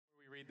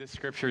Read this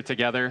scripture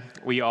together.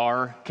 We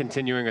are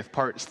continuing with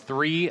part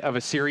 3 of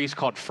a series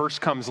called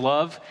First Comes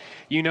Love.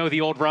 You know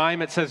the old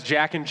rhyme. It says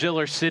Jack and Jill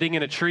are sitting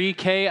in a tree.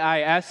 Kissing.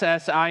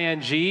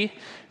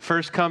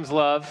 First comes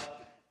love,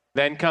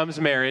 then comes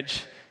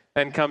marriage,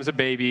 then comes a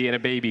baby in a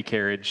baby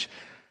carriage.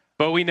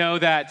 But we know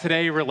that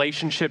today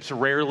relationships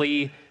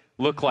rarely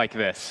look like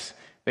this.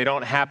 They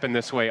don't happen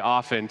this way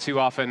often. Too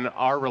often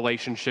our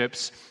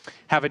relationships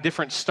have a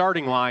different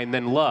starting line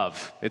than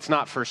love. It's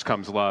not first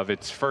comes love.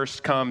 It's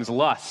first comes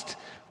lust,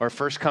 or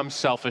first comes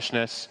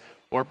selfishness,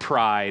 or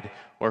pride,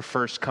 or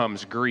first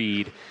comes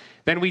greed.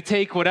 Then we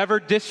take whatever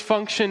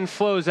dysfunction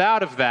flows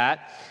out of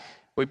that,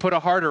 we put a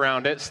heart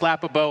around it,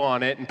 slap a bow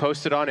on it, and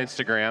post it on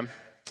Instagram.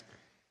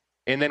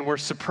 And then we're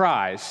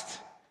surprised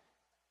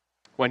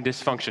when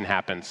dysfunction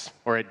happens,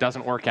 or it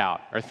doesn't work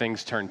out, or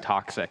things turn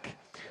toxic.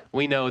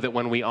 We know that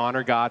when we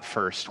honor God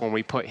first, when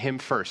we put Him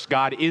first,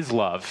 God is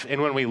love.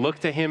 And when we look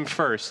to Him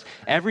first,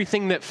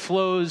 everything that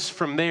flows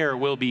from there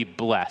will be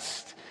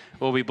blessed.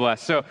 Will be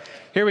blessed. So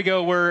here we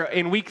go. We're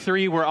in week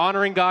 3. We're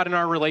honoring God in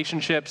our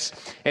relationships.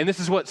 And this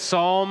is what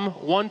Psalm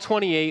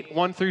 128,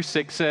 1 through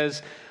 6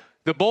 says.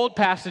 The bold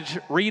passage,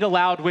 read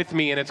aloud with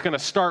me, and it's going to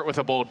start with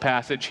a bold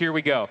passage. Here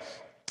we go.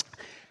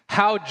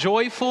 How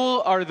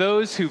joyful are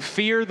those who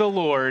fear the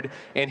Lord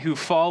and who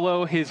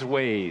follow His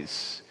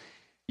ways.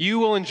 You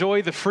will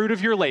enjoy the fruit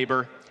of your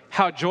labor.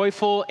 How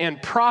joyful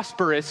and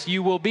prosperous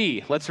you will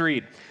be. Let's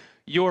read.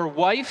 Your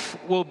wife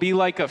will be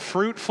like a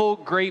fruitful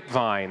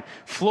grapevine,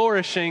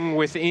 flourishing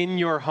within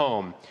your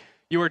home.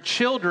 Your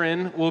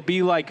children will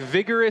be like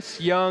vigorous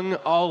young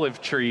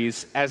olive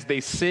trees as they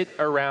sit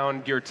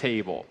around your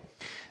table.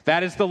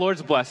 That is the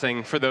Lord's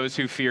blessing for those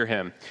who fear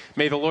Him.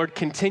 May the Lord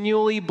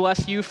continually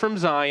bless you from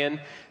Zion.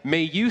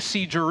 May you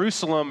see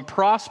Jerusalem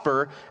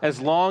prosper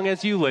as long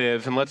as you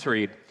live. And let's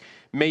read.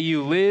 May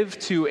you live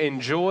to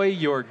enjoy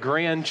your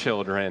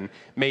grandchildren.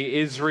 May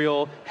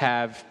Israel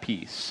have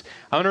peace.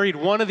 I want to read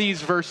one of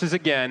these verses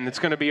again. It's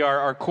going to be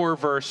our core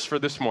verse for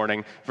this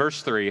morning.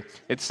 Verse 3.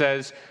 It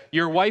says,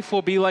 your wife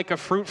will be like a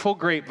fruitful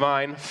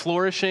grapevine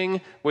flourishing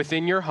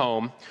within your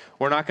home.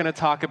 We're not going to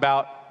talk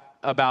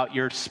about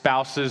your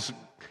spouse's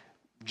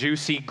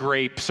juicy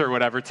grapes or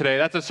whatever today.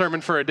 That's a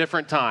sermon for a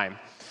different time.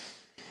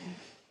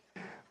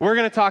 We're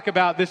going to talk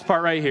about this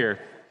part right here.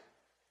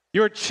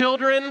 Your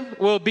children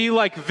will be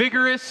like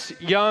vigorous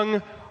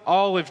young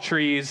olive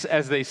trees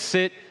as they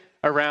sit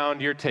around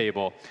your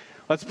table.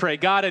 Let's pray.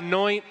 God,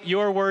 anoint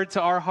your word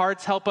to our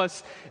hearts. Help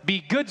us be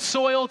good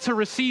soil to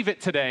receive it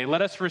today.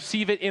 Let us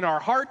receive it in our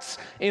hearts,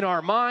 in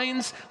our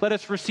minds. Let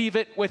us receive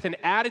it with an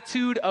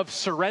attitude of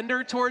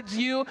surrender towards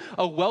you,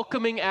 a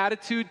welcoming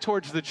attitude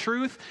towards the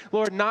truth.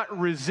 Lord, not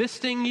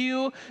resisting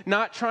you,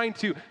 not trying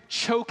to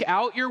choke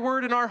out your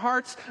word in our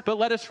hearts, but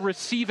let us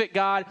receive it,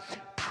 God,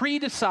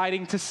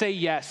 pre-deciding to say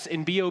yes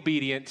and be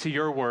obedient to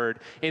your word.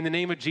 In the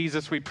name of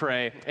Jesus we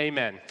pray.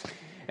 Amen.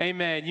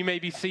 Amen. You may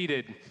be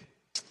seated.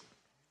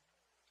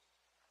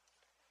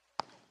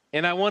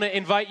 And I want to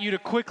invite you to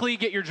quickly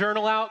get your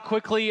journal out,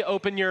 quickly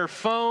open your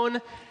phone.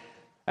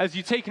 As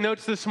you take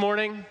notes this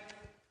morning,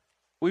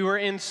 we were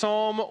in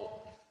Psalm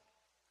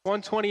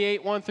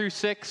 128, 1 through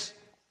 6.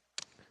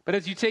 But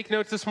as you take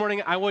notes this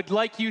morning, I would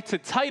like you to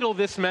title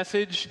this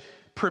message,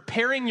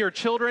 Preparing Your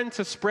Children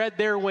to Spread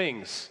Their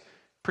Wings.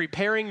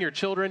 Preparing your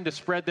children to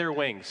spread their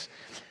wings.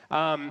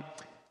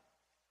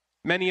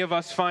 Many of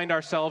us find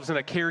ourselves in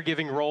a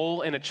caregiving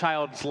role in a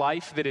child's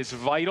life that is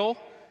vital.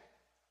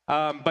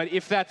 But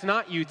if that's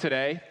not you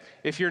today,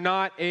 if you're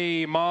not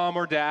a mom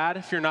or dad,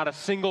 if you're not a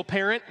single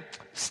parent,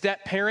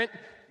 step parent,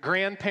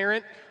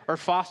 grandparent, or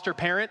foster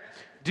parent,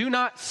 do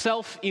not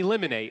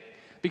self-eliminate.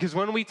 Because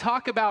when we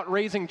talk about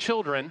raising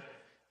children,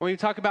 when we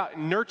talk about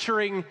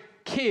nurturing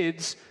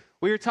kids,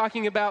 we are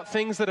talking about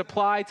things that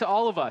apply to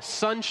all of us.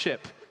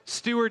 Sonship,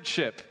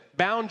 stewardship,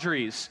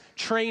 boundaries,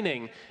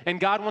 training. And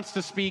God wants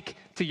to speak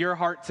to your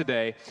heart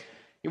today.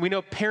 We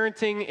know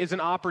parenting is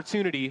an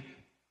opportunity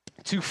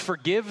to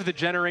forgive the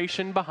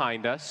generation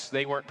behind us.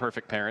 They weren't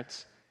perfect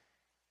parents.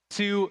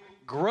 To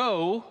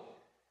grow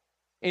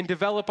and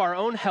develop our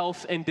own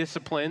health and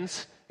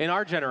disciplines in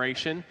our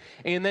generation,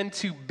 and then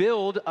to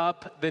build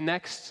up the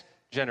next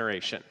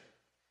generation.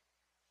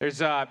 There's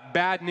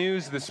bad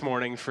news this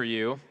morning for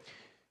you.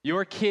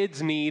 Your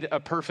kids need a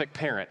perfect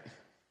parent.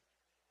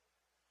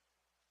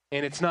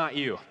 And it's not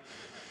you.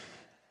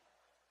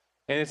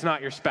 And it's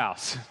not your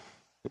spouse.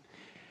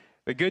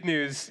 The good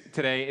news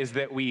today is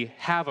that we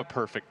have a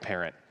perfect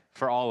parent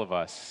for all of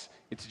us.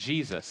 It's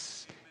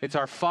Jesus. It's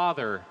our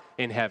Father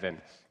in heaven.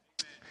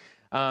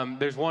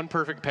 There's one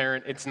perfect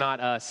parent. It's not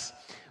us.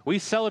 We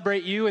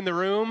celebrate you in the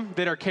room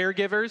that are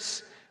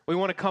caregivers. We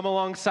want to come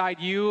alongside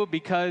you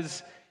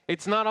because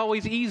it's not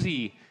always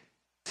easy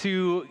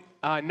to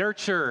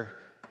nurture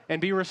and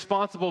be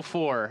responsible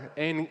for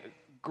and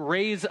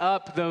raise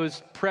up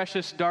those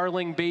precious,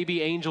 darling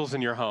baby angels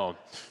in your home.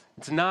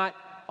 It's not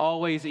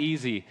always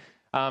easy.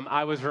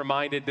 I was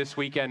reminded this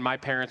weekend, my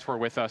parents were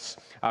with us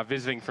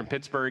visiting from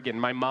Pittsburgh,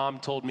 and my mom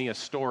told me a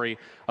story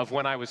of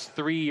when I was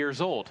 3 years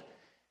old.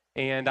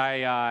 And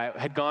I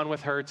had gone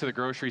with her to the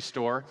grocery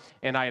store,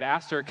 and I had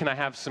asked her, can I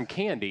have some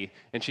candy?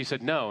 And she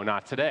said, no,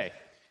 not today.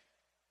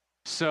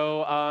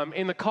 So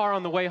in the car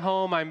on the way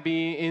home, I'm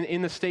being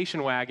in the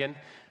station wagon,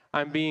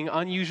 I'm being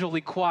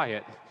unusually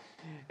quiet.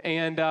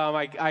 And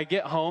I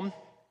get home,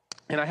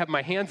 and I have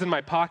my hands in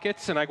my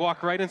pockets, and I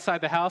walk right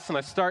inside the house, and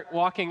I start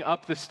walking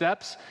up the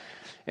steps.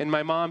 And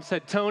my mom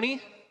said,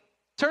 Tony,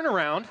 turn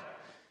around.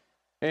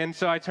 And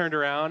so I turned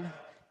around,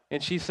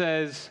 and she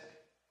says,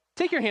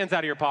 take your hands out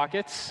of your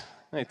pockets.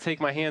 And I take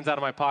my hands out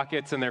of my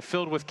pockets, and they're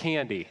filled with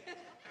candy.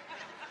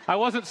 I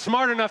wasn't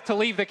smart enough to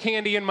leave the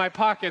candy in my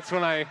pockets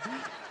when I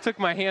took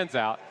my hands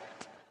out.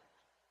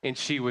 And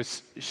she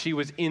was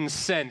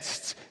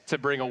incensed to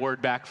bring a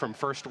word back from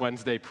First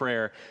Wednesday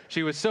prayer.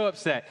 She was so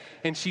upset.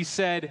 And she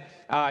said,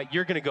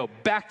 you're going to go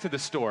back to the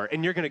store,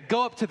 and you're going to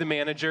go up to the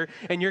manager,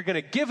 and you're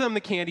going to give them the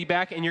candy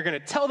back, and you're going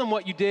to tell them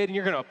what you did, and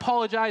you're going to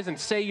apologize and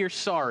say you're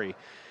sorry.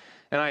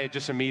 And I had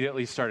just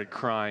immediately started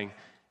crying.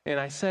 And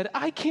I said,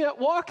 I can't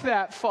walk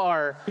that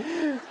far.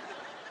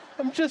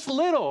 I'm just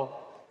little.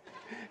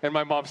 And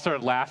my mom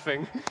started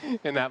laughing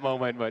in that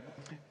moment, but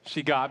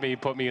she got me,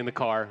 put me in the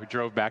car, we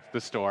drove back to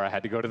the store. I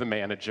had to go to the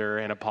manager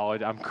and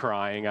apologize. I'm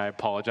crying. I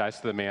apologize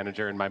to the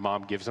manager, and my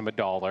mom gives him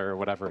 $1 or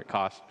whatever it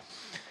cost.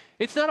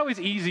 It's not always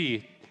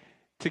easy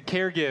to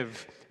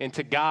caregive and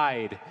to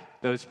guide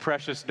those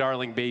precious,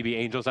 darling baby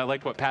angels. I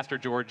liked what Pastor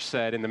George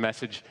said in the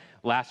message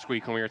last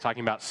week when we were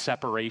talking about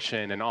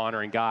separation and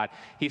honoring God.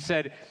 He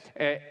said,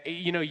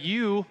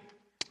 you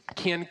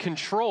can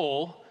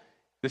control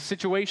the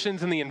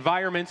situations and the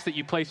environments that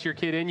you place your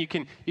kid in. You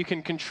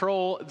can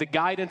control the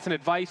guidance and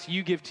advice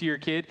you give to your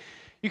kid.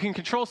 You can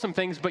control some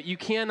things, but you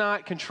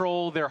cannot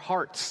control their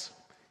hearts.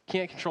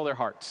 Can't control their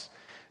hearts.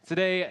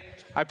 Today,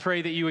 I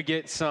pray that you would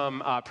get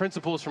some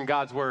principles from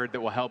God's word that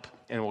will help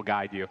and will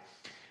guide you.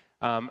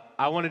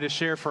 I wanted to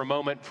share for a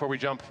moment before we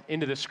jump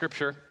into the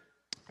scripture.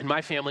 In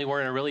my family,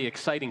 we're in a really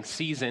exciting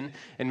season,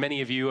 and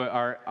many of you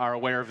are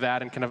aware of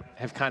that and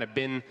have kind of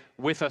been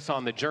with us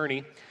on the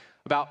journey.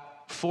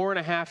 About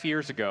 4.5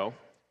 years ago,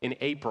 in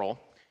April,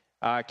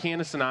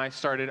 Candace and I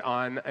started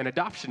on an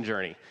adoption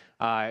journey.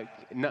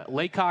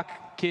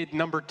 Laycock kid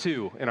number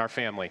 2 in our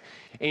family.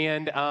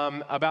 And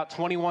about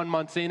 21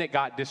 months in, it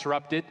got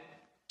disrupted,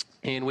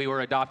 and we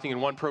were adopting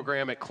in one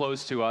program. It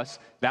closed to us.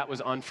 That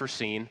was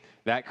unforeseen.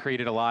 That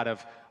created a lot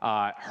of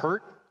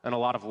hurt and a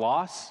lot of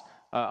loss,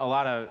 a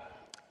lot of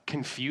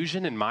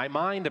confusion in my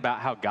mind about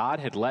how God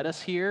had led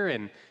us here,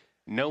 and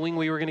knowing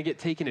we were going to get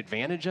taken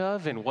advantage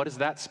of, and what does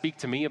that speak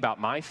to me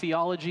about my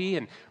theology,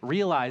 and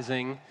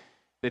realizing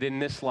that in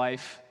this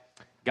life,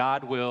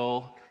 God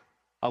will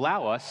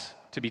allow us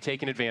to be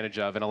taken advantage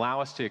of and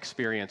allow us to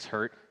experience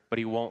hurt, but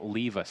he won't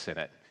leave us in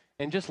it.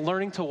 And just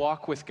learning to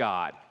walk with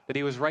God, that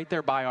he was right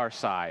there by our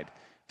side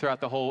throughout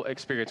the whole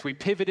experience. We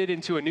pivoted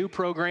into a new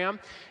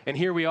program, and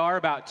here we are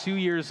about 2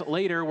 years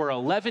later. We're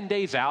 11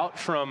 days out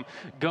from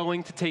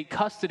going to take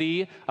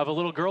custody of a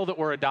little girl that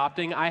we're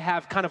adopting. I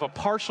have kind of a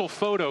partial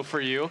photo for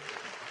you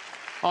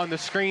on the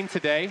screen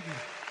today.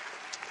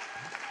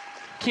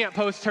 Can't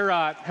post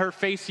her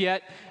face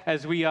yet,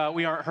 as we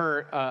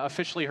aren't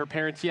officially her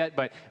parents yet,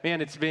 but man,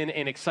 it's been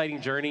an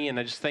exciting journey, and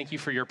I just thank you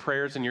for your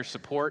prayers and your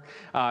support.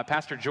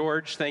 Pastor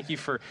George, thank you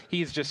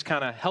he's just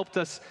kind of helped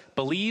us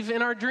believe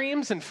in our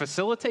dreams and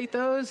facilitate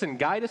those and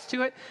guide us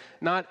to it.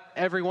 Not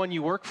everyone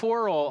you work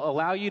for will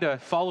allow you to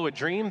follow a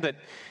dream that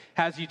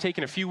has you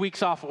taking a few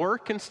weeks off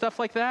work and stuff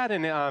like that,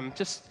 and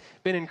just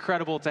been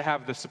incredible to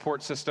have the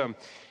support system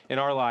in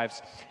our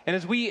lives. And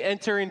as we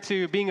enter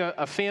into being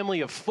a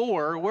family of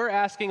 4, we're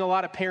asking a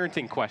lot of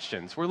parenting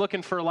questions. We're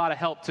looking for a lot of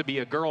help to be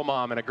a girl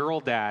mom and a girl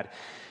dad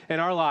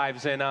in our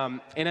lives. And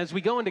as we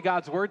go into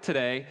God's word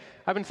today,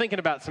 I've been thinking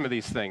about some of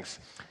these things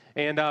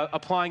and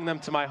applying them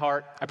to my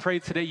heart. I pray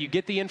today you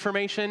get the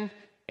information,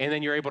 and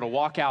then you're able to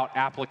walk out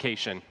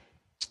application.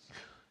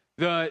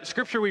 The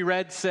scripture we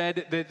read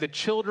said that the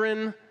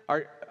children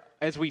are,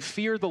 as we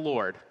fear the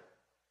Lord,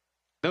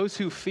 those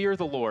who fear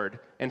the Lord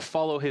and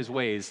follow his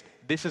ways,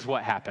 this is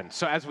what happens.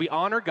 So as we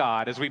honor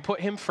God, as we put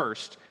him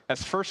first,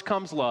 as first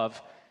comes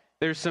love,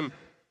 there's some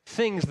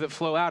things that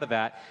flow out of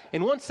that.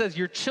 And one says,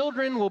 your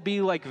children will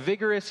be like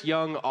vigorous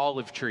young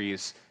olive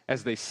trees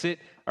as they sit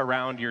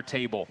around your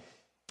table.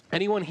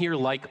 Anyone here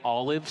like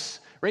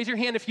olives? Raise your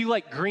hand if you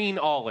like green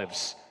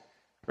olives.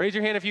 Raise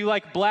your hand if you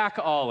like black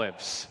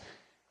olives.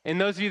 And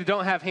those of you that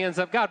don't have hands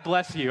up, God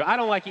bless you. I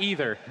don't like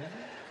either.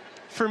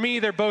 For me,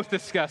 they're both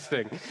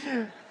disgusting.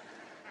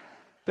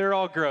 They're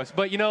all gross.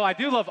 But I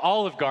do love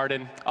Olive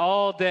Garden.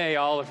 All day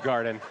Olive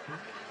Garden.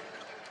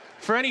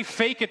 For any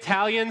fake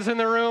Italians in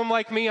the room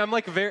like me, I'm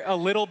like a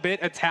little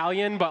bit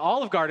Italian, but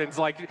Olive Garden's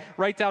like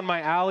right down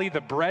my alley.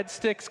 The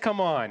breadsticks,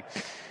 come on.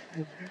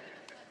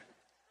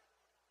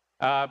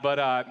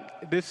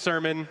 But this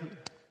sermon,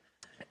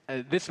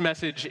 this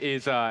message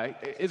is going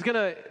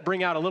to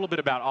bring out a little bit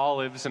about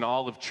olives and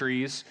olive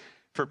trees.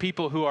 For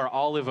people who are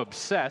olive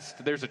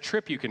obsessed, there's a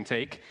trip you can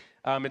take.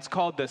 It's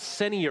called the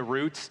Senia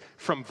route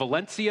from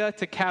Valencia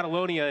to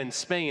Catalonia in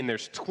Spain.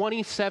 There's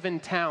 27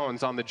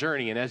 towns on the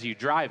journey, and as you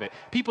drive it,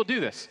 people do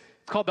this.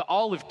 It's called the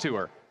Olive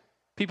Tour.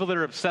 People that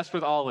are obsessed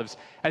with olives.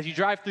 As you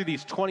drive through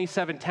these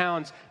 27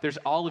 towns, there's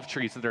olive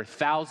trees that are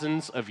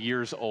thousands of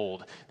years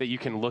old that you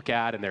can look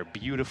at, and they're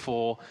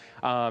beautiful.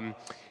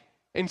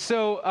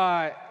 So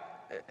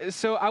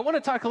I want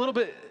to talk a little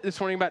bit this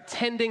morning about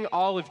tending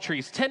olive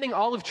trees. Tending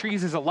olive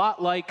trees is a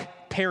lot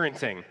like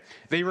parenting.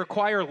 They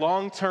require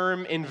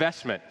long-term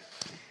investment.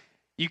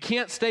 You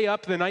can't stay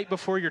up the night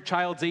before your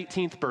child's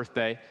 18th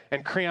birthday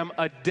and cram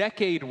a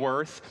decade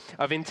worth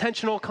of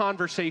intentional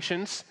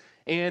conversations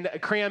and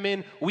cram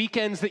in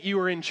weekends that you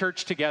were in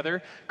church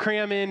together,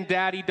 cram in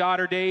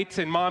daddy-daughter dates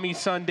and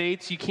mommy-son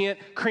dates. You can't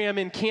cram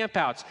in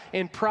campouts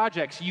and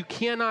projects. You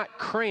cannot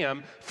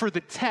cram for the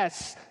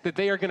tests that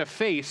they are going to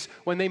face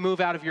when they move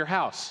out of your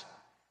house.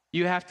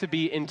 You have to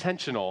be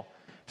intentional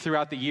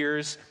throughout the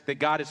years that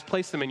God has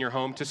placed them in your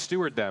home to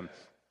steward them.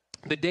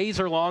 The days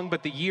are long,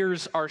 but the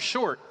years are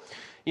short.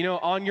 You know,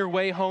 on your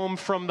way home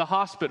from the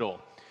hospital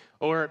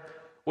or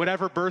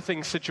whatever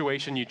birthing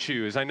situation you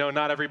choose. I know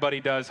not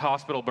everybody does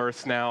hospital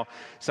births now.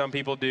 Some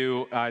people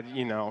do,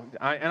 and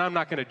I'm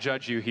not going to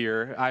judge you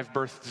here. I've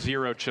birthed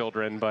 0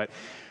 children, but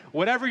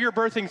whatever your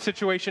birthing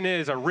situation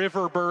is, a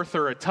river birth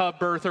or a tub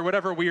birth or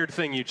whatever weird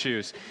thing you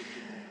choose.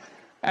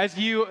 As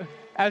you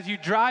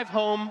drive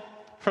home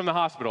from the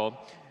hospital,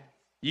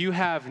 you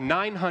have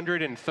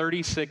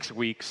 936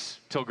 weeks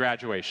till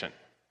graduation.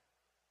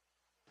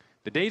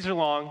 The days are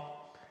long,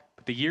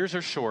 but the years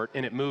are short,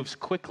 and it moves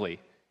quickly.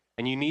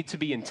 And you need to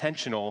be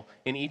intentional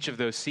in each of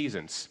those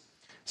seasons.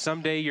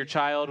 Someday your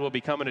child will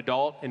become an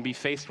adult and be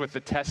faced with the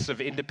tests of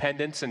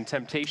independence and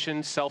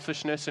temptation,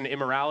 selfishness and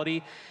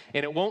immorality.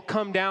 And it won't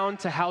come down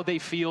to how they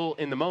feel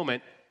in the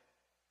moment.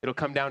 It'll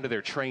come down to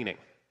their training,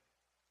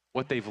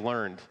 what they've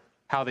learned,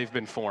 how they've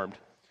been formed.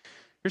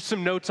 Here's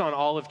some notes on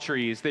olive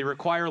trees. They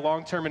require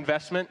long-term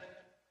investment.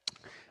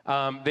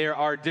 There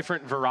are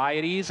different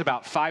varieties,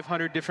 about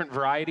 500 different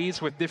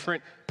varieties with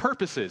different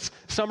purposes.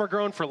 Some are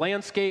grown for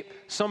landscape,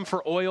 some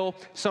for oil,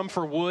 some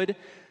for wood.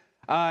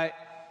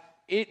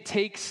 It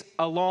takes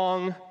a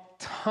long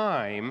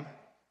time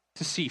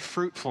to see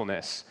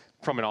fruitfulness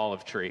from an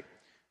olive tree.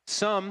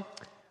 Some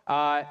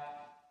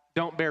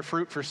don't bear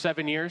fruit for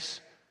 7 years.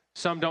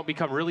 Some don't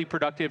become really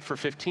productive for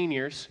 15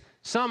 years.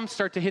 Some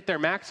start to hit their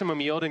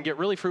maximum yield and get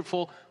really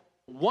fruitful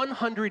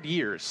 100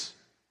 years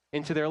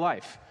into their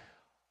life.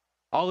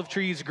 Olive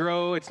trees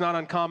grow, it's not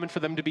uncommon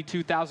for them to be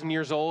 2,000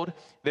 years old.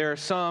 There are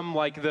some,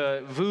 like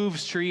the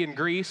Vuvs tree in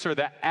Greece or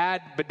the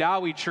Ad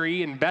Badawi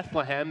tree in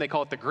Bethlehem, they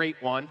call it the Great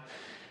One,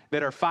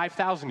 that are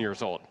 5,000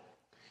 years old.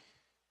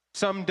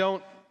 Some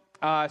don't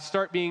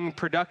start being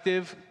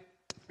productive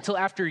until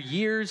after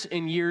years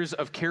and years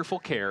of careful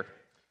care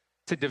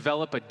to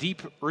develop a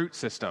deep root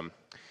system.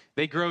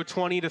 They grow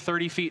 20 to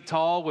 30 feet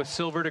tall with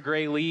silver to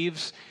gray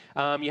leaves.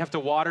 You have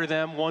to water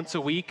them once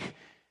a week,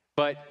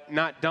 but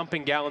not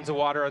dumping gallons of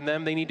water on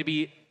them. They need to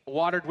be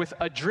watered with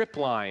a drip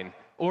line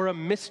or a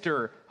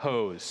mister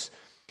hose.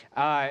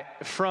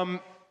 From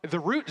the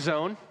root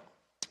zone,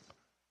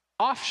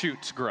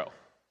 offshoots grow.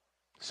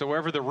 So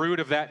wherever the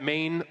root of that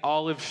main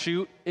olive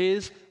shoot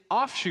is,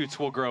 offshoots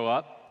will grow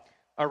up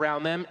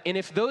around them. And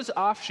if those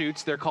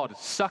offshoots, they're called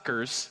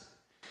suckers,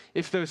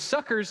 if those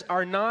suckers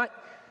are not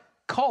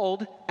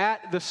culled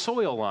at the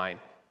soil line,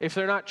 if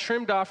they're not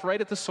trimmed off right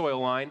at the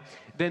soil line,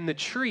 then the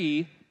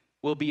tree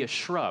will be a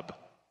shrub.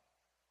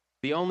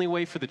 The only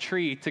way for the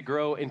tree to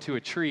grow into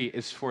a tree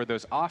is for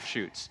those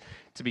offshoots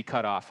to be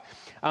cut off.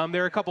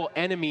 There are a couple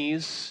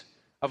enemies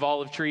of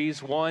olive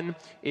trees. One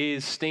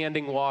is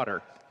standing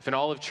water. If an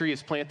olive tree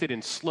is planted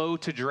in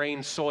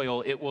slow-to-drain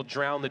soil, it will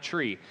drown the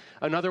tree.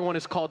 Another one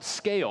is called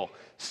scale.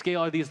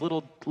 Scale are these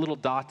little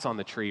dots on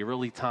the tree,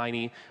 really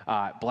tiny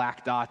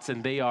black dots,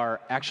 and they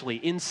are actually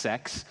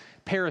insects,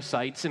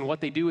 parasites, and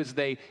what they do is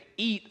they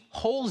eat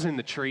holes in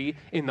the tree,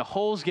 and the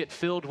holes get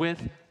filled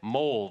with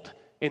mold,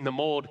 and the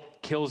mold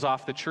kills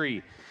off the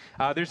tree.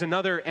 There's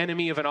another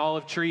enemy of an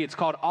olive tree. It's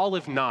called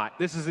olive knot.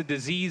 This is a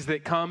disease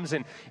that comes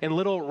and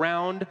little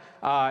round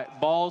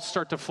balls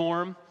start to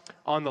form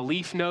on the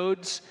leaf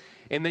nodes,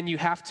 and then you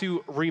have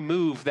to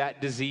remove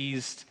that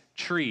diseased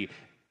tree.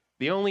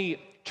 The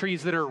only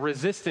trees that are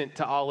resistant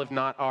to olive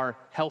knot are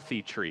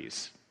healthy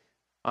trees.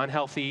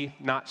 Unhealthy,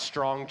 not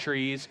strong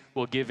trees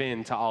will give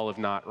in to olive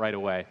knot right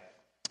away.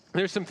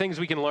 There's some things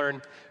we can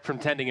learn from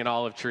tending an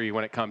olive tree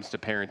when it comes to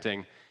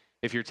parenting.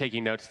 If you're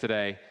taking notes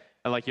today,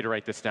 I'd like you to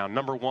write this down.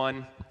 Number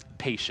 1,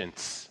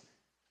 patience.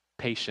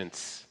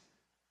 Patience.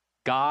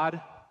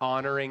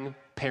 God-honoring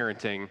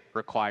parenting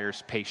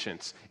requires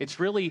patience. It's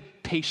really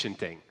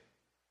patienting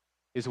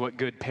is what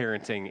good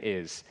parenting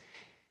is.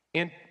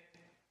 And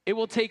it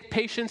will take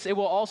patience. It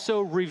will also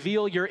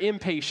reveal your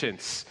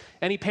impatience.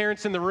 Any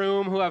parents in the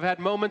room who have had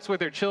moments with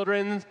their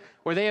children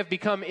where they have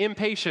become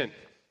impatient?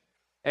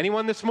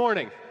 Anyone this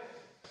morning?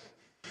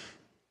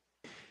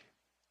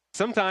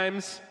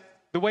 Sometimes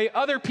the way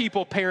other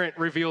people parent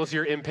reveals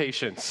your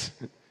impatience.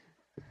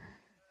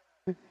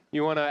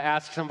 You want to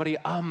ask somebody,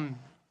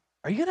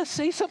 are you going to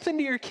say something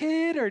to your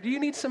kid, or do you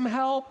need some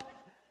help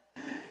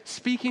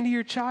speaking to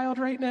your child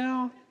right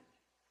now?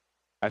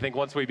 I think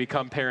once we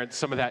become parents,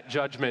 some of that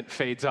judgment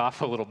fades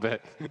off a little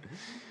bit.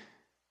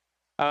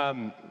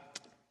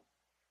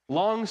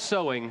 Long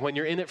sowing, when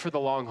you're in it for the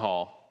long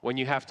haul, when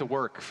you have to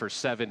work for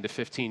 7 to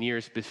 15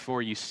 years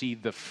before you see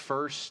the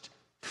first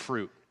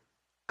fruit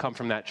come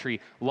from that tree.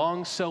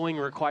 Long sowing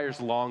requires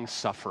long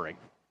suffering,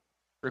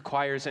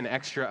 requires an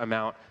extra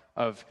amount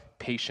of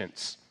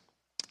patience.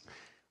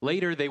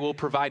 Later, they will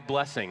provide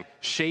blessing.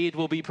 Shade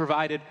will be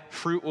provided,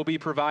 fruit will be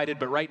provided,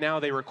 but right now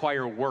they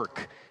require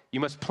work. You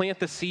must plant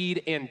the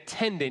seed and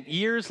tend it.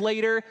 Years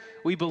later,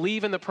 we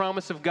believe in the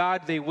promise of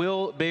God, they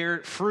will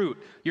bear fruit.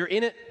 You're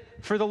in it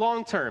for the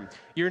long term.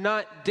 You're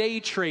not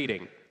day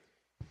trading.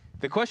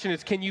 The question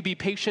is, can you be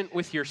patient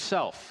with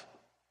yourself?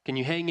 Can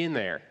you hang in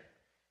there?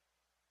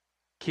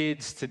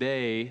 Kids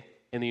today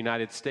in the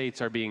United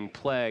States are being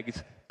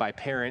plagued by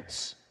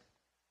parents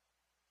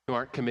who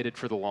aren't committed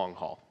for the long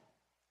haul,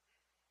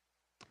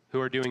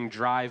 who are doing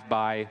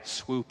drive-by,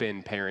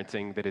 swoop-in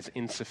parenting that is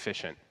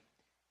insufficient.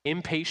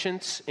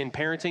 Impatience in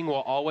parenting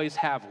will always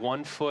have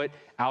one foot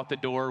out the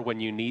door when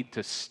you need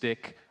to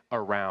stick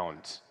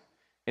around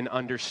and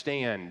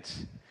understand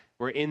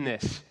we're in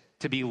this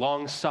to be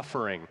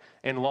long-suffering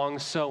and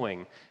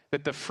long-sowing,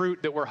 that the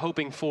fruit that we're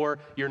hoping for,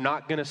 you're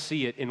not going to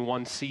see it in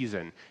one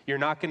season. You're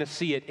not going to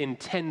see it in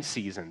 10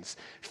 seasons.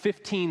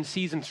 15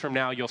 seasons from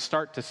now, you'll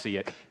start to see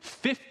it.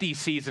 50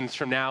 seasons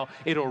from now,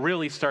 it'll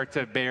really start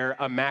to bear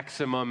a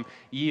maximum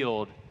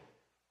yield.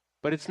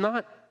 But it's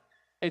not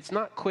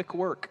quick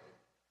work.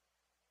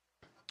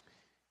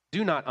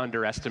 Do not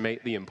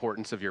underestimate the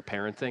importance of your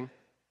parenting,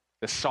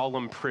 the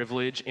solemn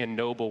privilege and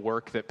noble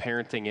work that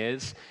parenting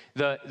is.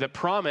 The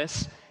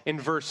promise in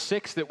verse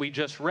 6 that we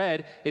just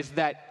read is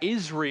that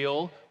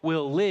Israel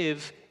will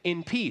live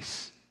in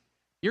peace.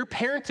 Your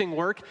parenting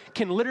work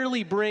can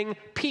literally bring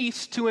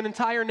peace to an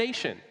entire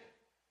nation.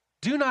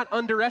 Do not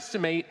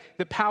underestimate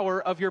the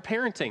power of your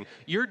parenting.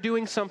 You're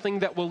doing something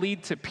that will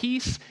lead to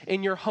peace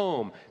in your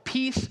home,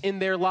 peace in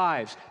their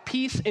lives,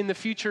 peace in the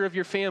future of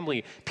your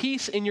family,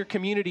 peace in your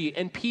community,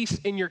 and peace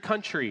in your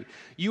country.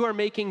 You are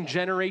making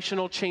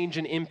generational change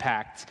and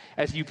impact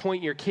as you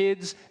point your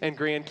kids and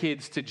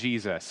grandkids to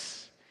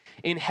Jesus.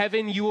 In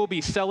heaven, you will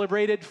be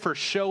celebrated for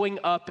showing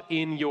up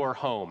in your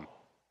home.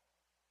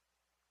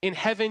 In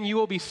heaven, you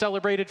will be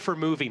celebrated for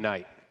movie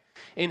night.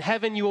 In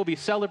heaven, you will be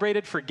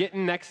celebrated for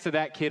getting next to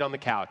that kid on the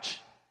couch,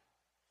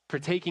 for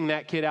taking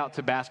that kid out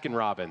to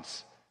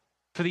Baskin-Robbins,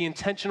 for the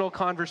intentional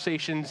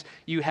conversations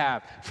you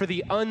have, for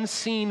the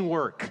unseen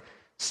work,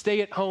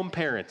 stay-at-home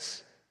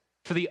parents,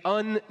 for the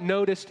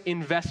unnoticed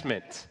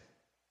investment.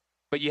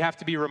 But you have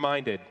to be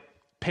reminded,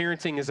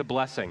 parenting is a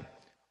blessing.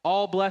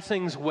 All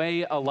blessings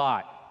weigh a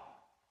lot.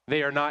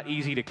 They are not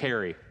easy to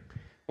carry.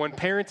 When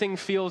parenting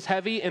feels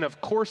heavy, and of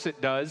course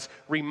it does,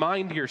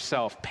 remind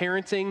yourself,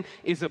 parenting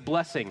is a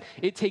blessing.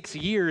 It takes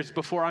years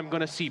before I'm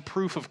going to see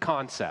proof of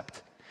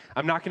concept.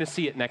 I'm not going to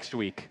see it next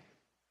week.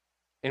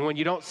 And when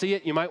you don't see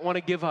it, you might want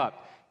to give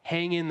up.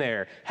 Hang in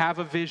there. Have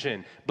a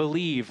vision.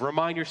 Believe.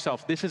 Remind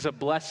yourself, this is a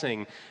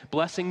blessing.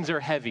 Blessings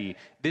are heavy.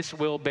 This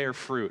will bear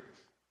fruit.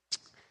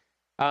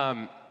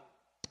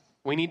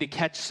 We need to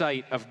catch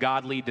sight of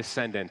godly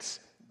descendants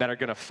that are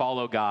going to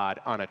follow God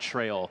on a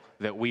trail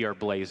that we are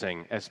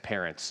blazing as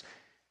parents.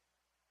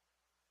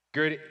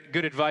 Good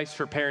advice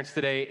for parents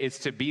today is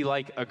to be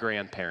like a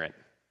grandparent.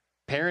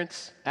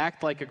 Parents,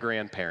 act like a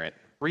grandparent.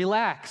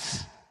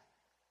 Relax.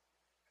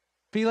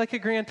 Be like a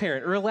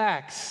grandparent.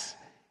 Relax.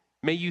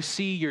 May you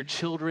see your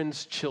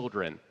children's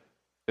children,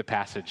 the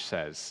passage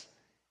says.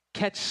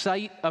 Catch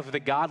sight of the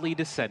godly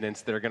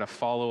descendants that are going to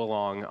follow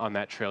along on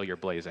that trail you're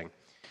blazing.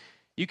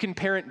 You can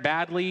parent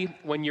badly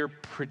when you're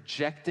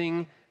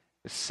projecting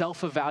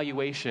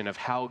self-evaluation of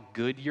how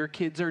good your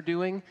kids are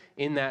doing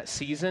in that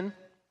season,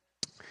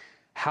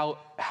 how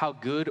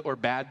good or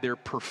bad they're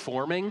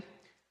performing.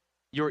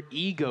 Your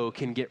ego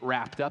can get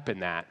wrapped up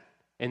in that,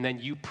 and then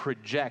you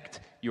project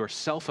your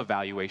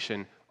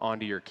self-evaluation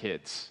onto your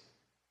kids.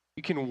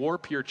 You can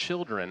warp your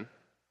children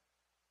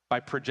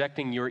by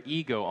projecting your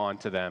ego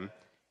onto them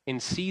in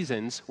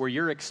seasons where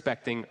you're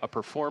expecting a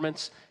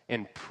performance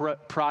and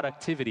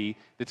productivity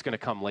that's going to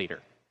come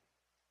later.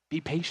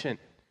 Be patient.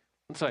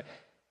 So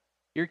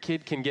your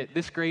kid can get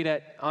this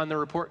grade on the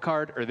report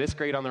card or this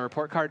grade on the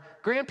report card.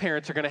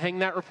 Grandparents are going to hang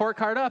that report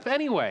card up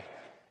anyway.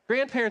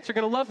 Grandparents are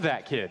going to love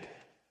that kid.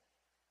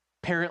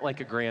 Parent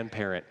like a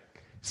grandparent.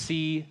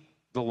 See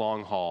the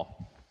long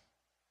haul.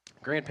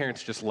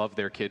 Grandparents just love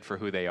their kid for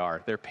who they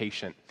are. They're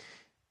patient.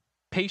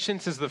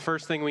 Patience is the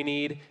first thing we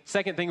need.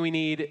 Second thing we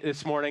need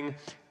this morning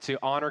to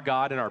honor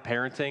God in our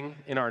parenting,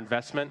 in our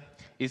investment,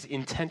 is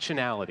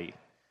intentionality.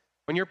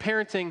 When you're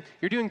parenting,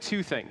 you're doing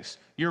two things.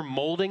 You're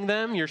molding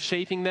them, you're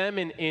shaping them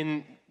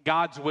in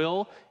God's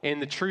will, in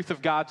the truth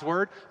of God's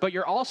word, but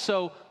you're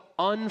also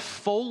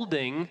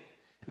unfolding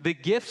the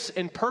gifts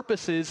and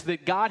purposes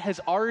that God has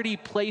already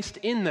placed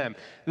in them,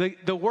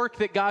 the work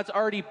that God's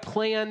already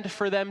planned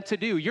for them to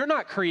do. You're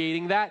not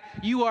creating that.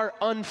 You are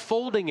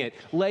unfolding it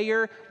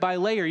layer by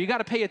layer. You got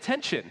to pay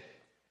attention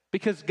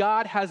because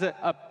God has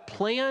a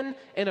plan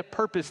and a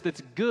purpose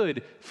that's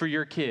good for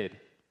your kid.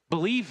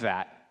 Believe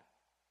that.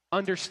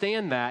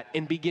 understand that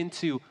and begin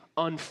to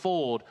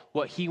unfold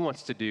what he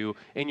wants to do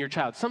in your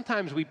child.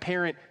 Sometimes we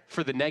parent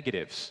for the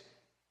negatives,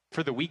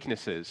 for the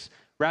weaknesses,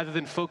 rather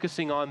than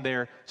focusing on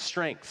their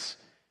strengths.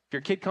 If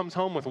your kid comes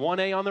home with 1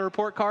 A on the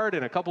report card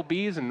and a couple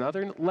B's and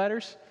other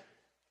letters,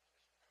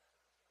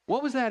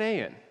 what was that A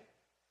in?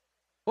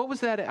 What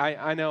was that?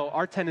 I know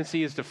our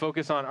tendency is to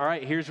focus on, all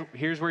right,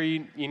 here's where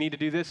you need to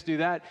do this, do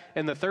that,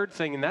 and the third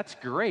thing, and that's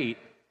great,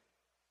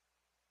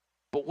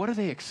 but what are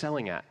they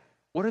excelling at?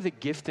 What are the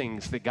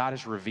giftings that God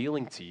is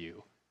revealing to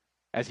you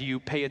as you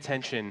pay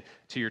attention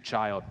to your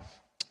child?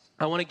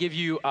 I want to give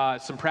you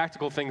some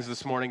practical things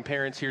this morning,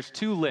 parents. Here's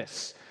 2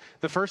 lists.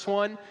 The first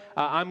one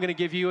I'm going to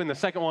give you, and the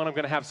second one I'm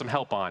going to have some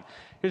help on.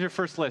 Here's your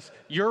first list.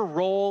 Your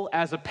role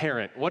as a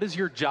parent. What is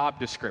your job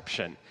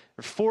description? There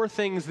are 4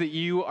 things that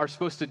you are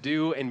supposed to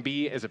do and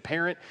be as a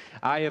parent.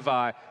 I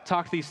have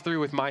talked these through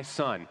with my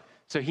son,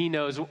 so he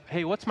knows,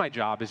 hey, what's my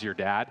job as your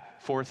dad?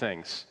 4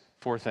 things.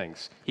 4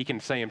 things. He can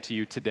say them to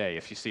you today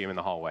if you see him in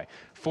the hallway.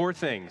 4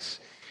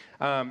 things.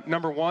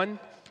 Number 1,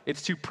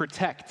 it's to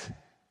protect.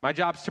 My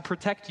job is to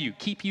protect you,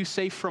 keep you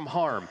safe from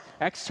harm,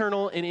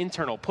 external and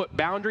internal. Put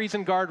boundaries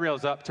and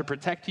guardrails up to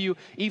protect you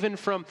even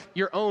from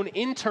your own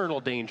internal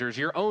dangers,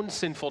 your own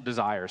sinful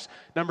desires.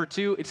 Number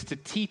 2, it's to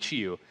teach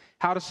you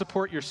how to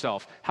support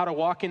yourself, how to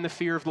walk in the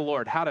fear of the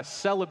Lord, how to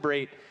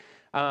celebrate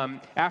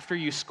after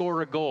you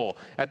score a goal.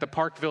 At the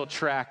Parkville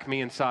track,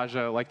 me and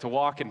Saja like to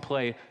walk and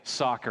play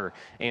soccer.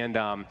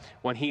 And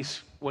when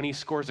he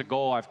scores a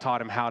goal, I've taught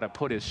him how to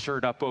put his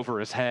shirt up over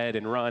his head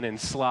and run and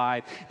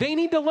slide. They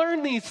need to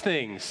learn these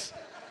things.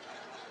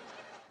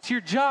 It's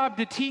your job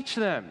to teach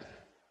them.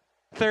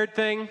 Third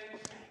thing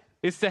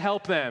is to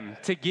help them,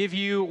 to give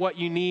you what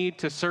you need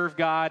to serve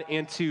God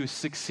and to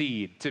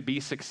succeed, to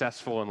be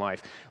successful in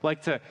life.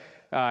 Like to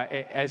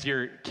as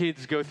your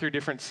kids go through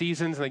different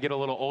seasons and they get a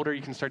little older,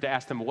 you can start to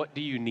ask them, what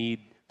do you need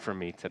from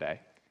me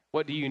today?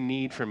 What do you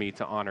need from me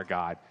to honor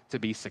God, to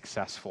be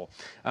successful?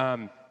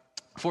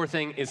 Fourth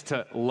thing is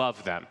to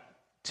love them,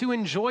 to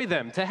enjoy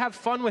them, to have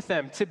fun with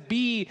them, to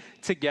be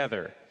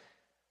together.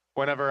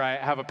 Whenever I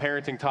have a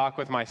parenting talk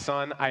with my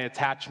son, I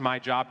attach my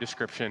job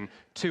description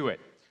to it.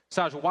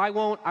 Saj, why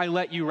won't I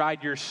let you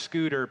ride your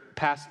scooter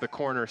past the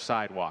corner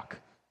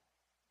sidewalk?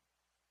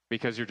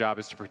 Because your job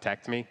is to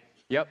protect me?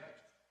 Yep.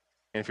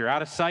 And if you're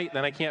out of sight,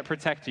 then I can't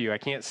protect you. I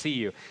can't see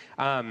you.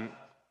 Why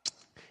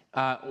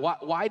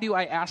do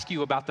I ask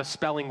you about the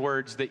spelling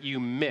words that you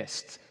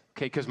missed?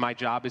 Okay, because my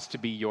job is to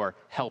be your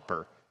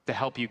helper, to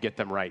help you get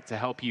them right, to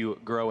help you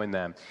grow in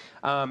them.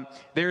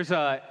 There's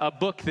a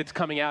book that's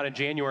coming out in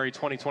January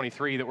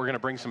 2023 that we're going to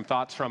bring some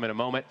thoughts from in a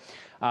moment.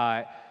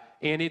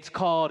 And it's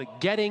called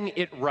Getting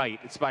It Right.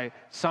 It's by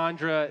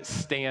Sandra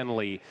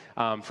Stanley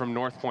from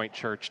North Point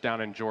Church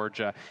down in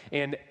Georgia.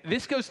 And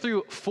this goes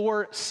through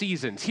 4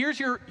 seasons. Here's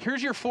your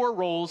 4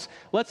 roles.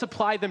 Let's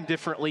apply them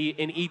differently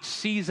in each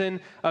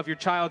season of your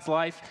child's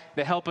life.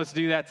 To help us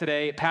do that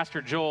today,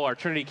 Pastor Joel, our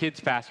Trinity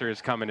Kids pastor,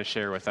 is coming to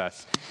share with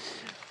us.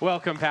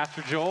 Welcome,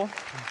 Pastor Joel.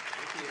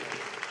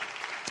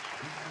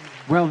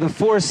 Well, the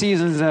 4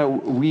 seasons that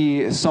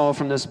we saw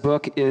from this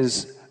book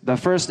is, the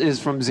first is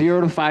from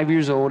 0 to 5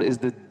 years old is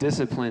the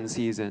discipline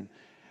season.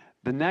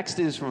 The next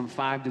is from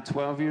 5 to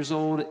 12 years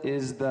old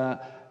is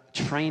the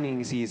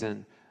training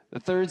season. The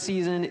third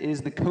season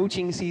is the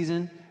coaching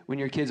season when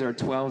your kids are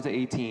 12 to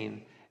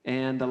 18.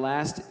 And the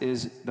last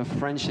is the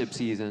friendship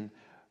season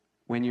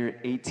when your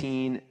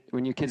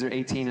kids are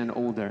 18 and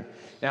older.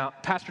 Now,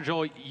 Pastor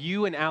Joel,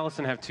 you and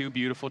Allison have 2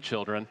 beautiful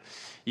children.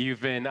 You've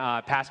been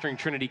pastoring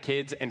Trinity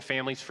Kids and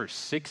families for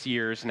 6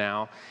 years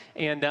now.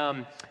 And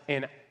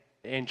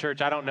in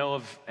church, I don't know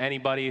of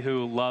anybody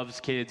who loves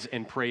kids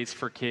and prays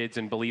for kids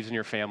and believes in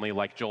your family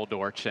like Joel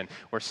Dorch, and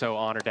we're so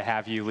honored to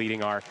have you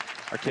leading our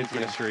kids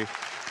ministry.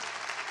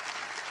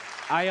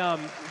 I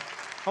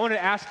wanted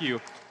to ask you,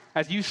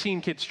 as you've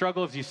seen kids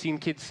struggle, as you've seen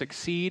kids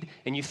succeed,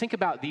 and you think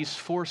about these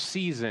 4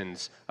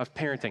 seasons of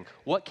parenting,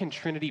 what can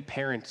Trinity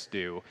parents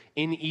do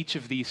in each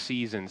of these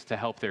seasons to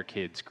help their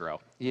kids grow?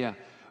 Yeah.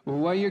 Well,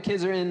 while your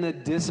kids are in the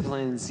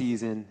discipline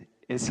season,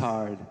 it's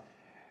hard.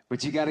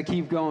 But you got to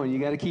keep going. You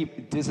got to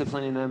keep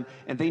disciplining them,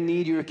 and they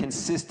need your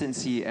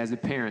consistency as a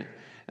parent.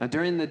 Now,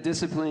 during the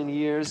discipline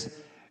years,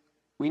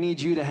 we need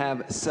you to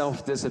have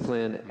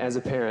self-discipline as a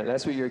parent.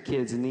 That's what your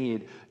kids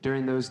need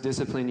during those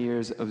discipline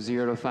years of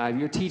 0 to 5.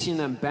 You're teaching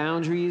them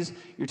boundaries.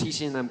 You're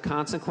teaching them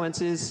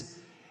consequences,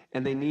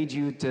 and they need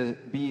you to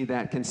be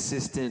that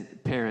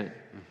consistent parent.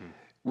 Mm-hmm.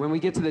 When we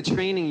get to the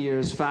training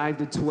years, 5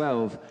 to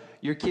 12,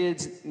 your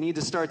kids need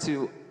to start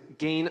to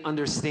gain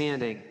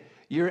understanding.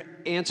 You're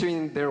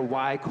answering their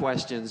why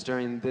questions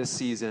during this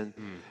season.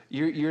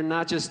 You're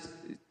not just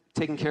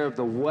taking care of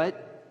the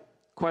what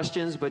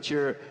questions, but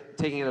you're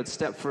taking it a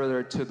step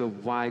further to the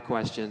why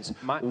questions.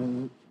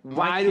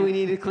 Why do we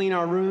need to clean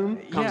our room?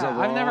 Comes up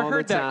I've never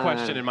heard that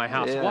question in my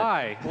house. Yeah.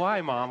 Why?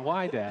 Why, Mom?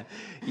 Why, Dad?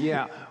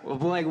 Yeah. Well,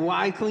 like,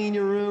 why clean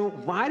your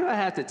room? Why do I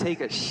have to take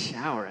a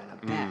shower in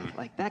a bath?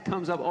 Like, that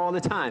comes up all the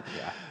time.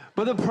 Yeah.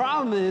 But the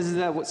problem is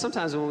that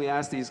sometimes when we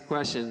ask these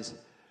questions,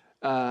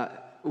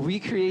 we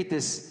create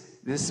this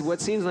this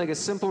what seems like a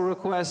simple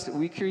request,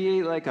 we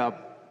create like a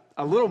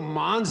little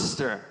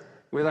monster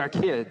with our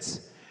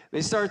kids.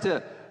 They start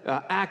to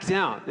act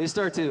out. They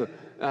start to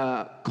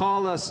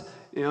call us,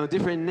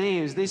 different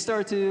names. They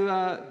start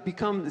to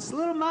become this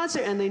little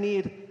monster, and they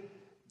need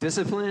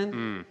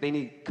discipline. They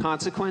need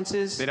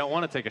consequences. They don't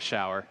want to take a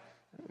shower.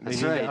 They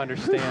That's need right. to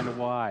understand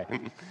why.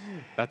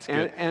 That's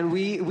good. And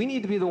we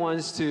need to be the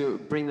ones to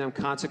bring them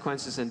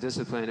consequences and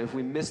discipline. If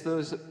we miss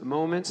those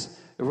moments,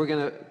 we're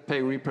going to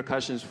pay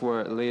repercussions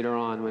for it later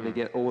on when they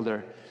get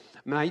older.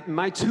 My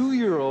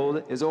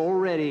 2-year-old is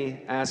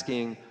already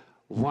asking,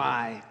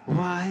 why?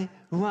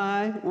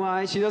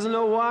 She doesn't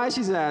know why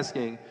she's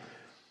asking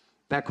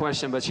that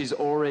question, but she's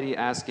already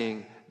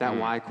asking that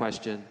why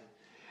question.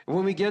 And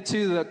when we get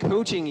to the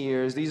coaching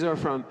years, these are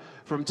from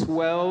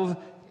 12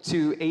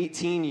 to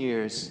 18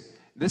 years.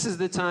 This is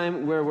the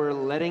time where we're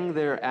letting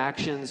their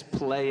actions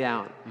play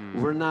out.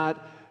 We're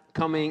not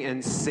coming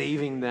and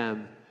saving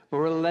them, but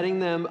we're letting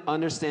them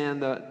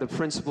understand the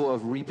principle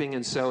of reaping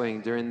and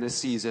sowing during this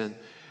season.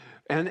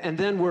 And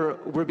then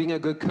we're being a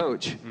good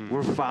coach.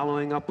 We're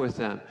following up with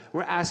them.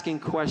 We're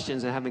asking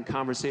questions and having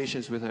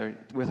conversations with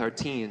our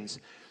teens.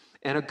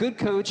 And a good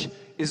coach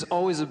is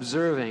always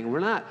observing. We're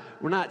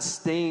not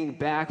staying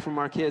back from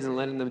our kids and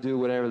letting them do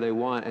whatever they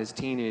want as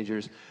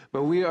teenagers.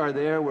 But we are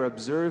there, we're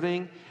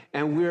observing,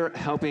 and we're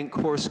helping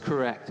course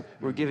correct.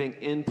 We're giving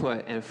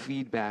input and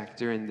feedback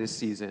during this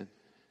season.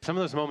 Some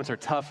of those moments are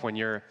tough when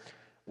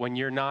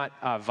you're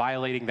not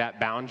violating that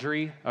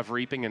boundary of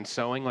reaping and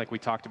sowing like we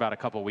talked about a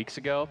couple weeks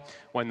ago.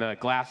 When the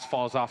glass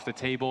falls off the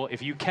table,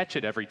 if you catch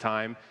it every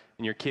time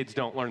and your kids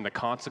don't learn the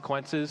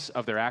consequences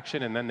of their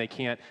action, and then they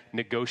can't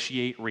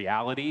negotiate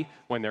reality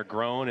when they're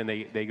grown and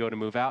they go to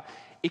move out,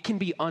 it can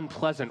be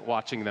unpleasant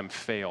watching them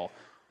fail,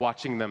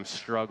 watching them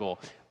struggle.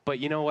 But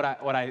you know what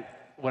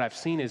I've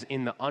seen is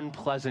in the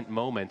unpleasant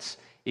moments,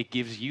 it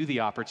gives you the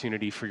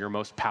opportunity for your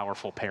most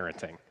powerful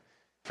parenting,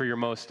 for your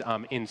most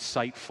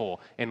insightful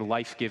and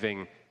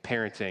life-giving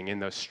parenting in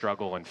those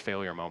struggle and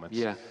failure moments.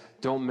 Yeah,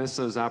 don't miss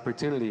those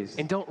opportunities.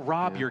 And don't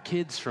rob your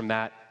kids from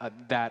that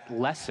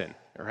lesson,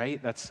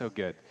 right? That's so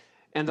good.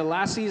 And the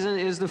last season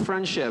is the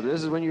friendship.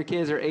 This is when your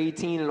kids are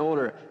 18 and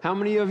older. How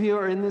many of you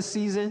are in this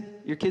season?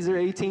 Your kids are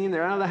 18,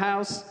 they're out of the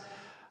house?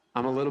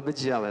 I'm a little bit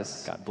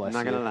jealous. God bless I'm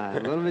not you. going to lie, a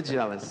little bit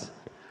jealous.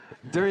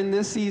 During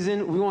this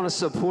season, we want to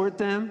support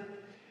them.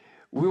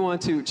 We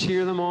want to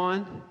cheer them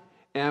on.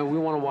 And we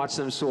want to watch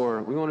them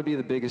soar. We want to be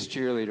the biggest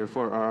cheerleader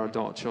for our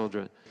adult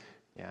children.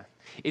 Yeah.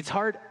 It's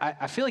hard.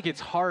 I feel like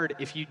it's hard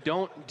if you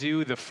don't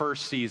do the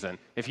first season.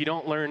 If you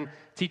don't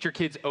teach your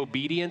kids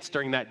obedience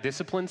during that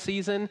discipline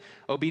season,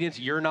 obedience,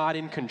 you're not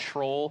in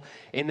control.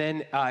 And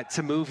then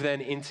to move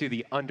then into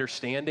the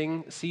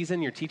understanding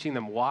season, you're teaching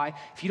them why.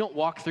 If you don't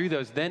walk through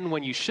those, then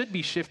when you should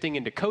be shifting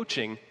into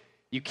coaching,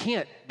 you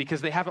can't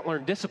because they haven't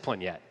learned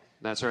discipline yet.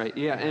 That's right.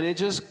 Yeah, and it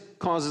just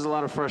causes a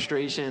lot of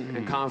frustration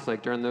and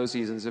conflict during those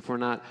seasons if we're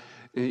not,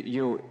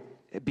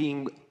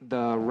 being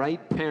the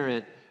right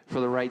parent for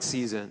the right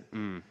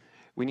season.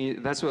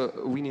 That's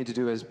what we need to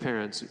do as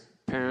parents.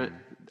 Parent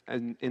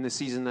in the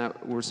season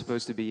that we're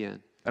supposed to be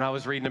in. And I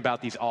was reading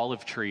about these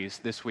olive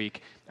trees this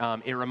week.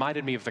 It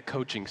reminded me of the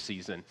coaching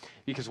season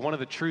because one of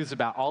the truths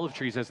about olive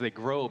trees as they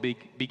grow,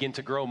 begin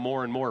to grow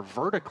more and more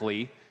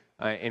vertically,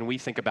 and we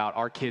think about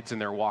our kids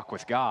and their walk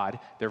with God,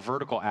 their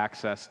vertical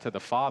access to the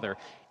Father.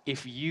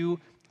 If you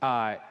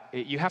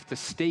have to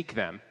stake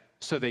them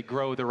so they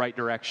grow the right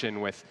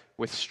direction with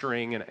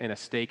string and a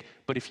stake.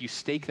 But if you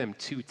stake them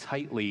too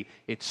tightly,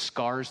 it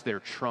scars their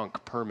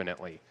trunk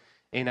permanently.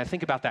 And I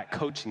think about that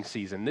coaching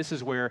season. This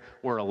is where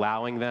we're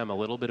allowing them a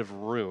little bit of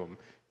room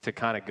to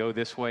kind of go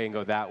this way and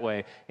go that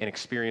way and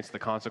experience the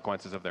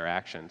consequences of their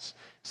actions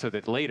so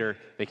that later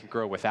they can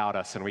grow without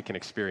us and we can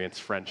experience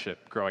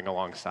friendship growing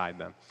alongside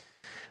them.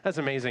 That's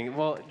amazing.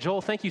 Well,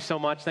 Joel, thank you so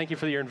much. Thank you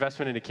for your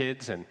investment into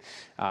kids and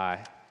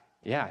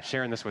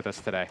sharing this with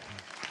us today.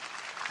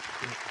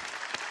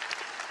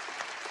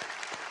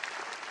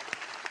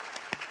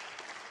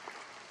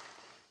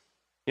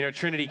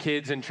 Trinity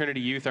Kids and Trinity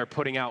Youth are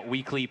putting out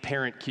weekly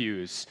parent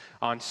cues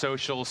on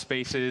social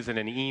spaces and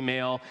an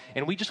email,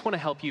 and we just want to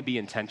help you be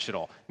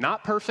intentional.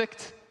 Not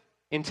perfect,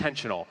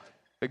 intentional.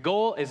 The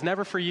goal is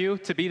never for you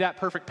to be that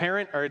perfect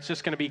parent, or it's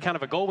just going to be kind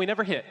of a goal we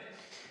never hit.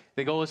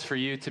 The goal is for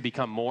you to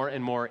become more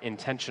and more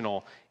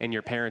intentional in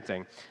your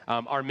parenting.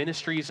 Our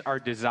ministries are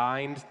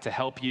designed to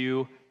help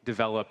you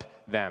develop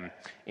them.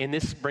 And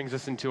this brings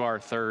us into our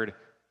third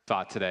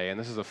thought today, and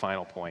this is the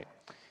final point.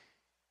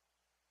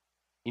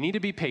 You need to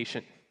be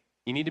patient.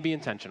 You need to be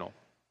intentional.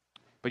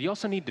 But you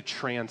also need to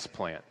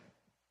transplant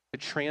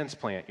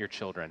your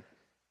children,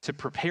 to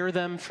prepare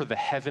them for the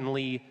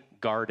heavenly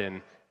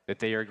garden that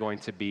they are going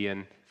to be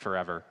in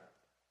forever.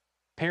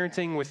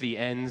 Parenting with the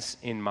ends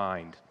in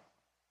mind.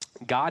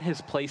 God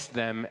has placed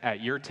them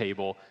at your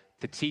table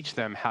to teach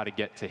them how to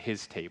get to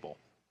his table.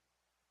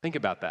 Think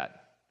about that.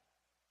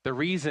 The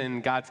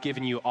reason God's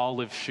given you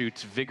olive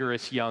shoots,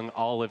 vigorous young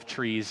olive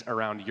trees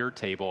around your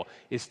table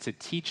is to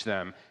teach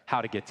them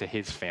how to get to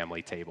his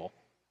family table.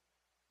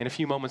 In a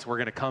few moments, we're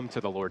going to come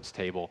to the Lord's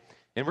table,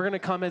 And we're going to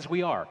come as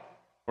we are.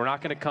 We're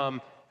not going to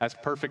come as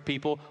perfect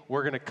people.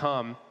 We're going to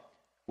come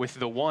with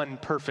the one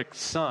perfect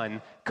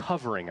Son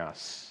covering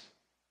us.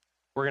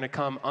 We're going to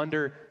come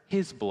under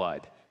his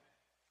blood.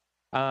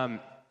 We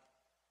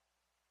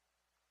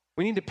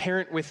need to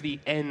parent with the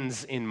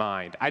ends in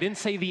mind. I didn't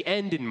say the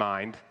end in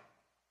mind.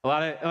 A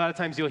lot of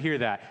times you'll hear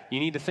that. You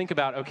need to think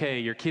about,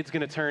 okay, your kid's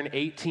going to turn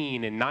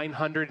 18 in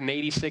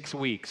 986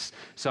 weeks.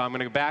 So I'm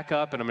going to back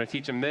up and I'm going to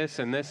teach them this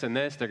and this and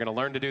this. They're going to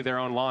learn to do their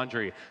own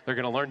laundry. They're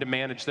going to learn to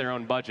manage their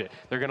own budget.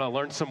 They're going to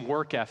learn some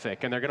work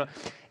ethic. And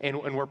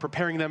we're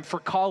preparing them for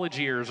college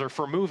years or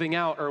for moving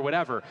out or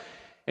whatever.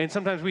 And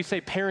sometimes we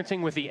say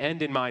parenting with the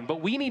end in mind,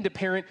 but we need to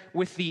parent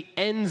with the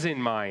ends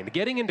in mind.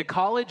 Getting into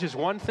college is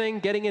one thing.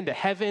 Getting into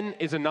heaven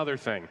is another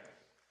thing.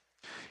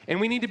 And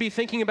we need to be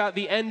thinking about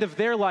the end of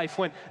their life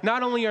when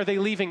not only are they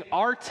leaving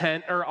our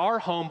tent or our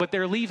home, but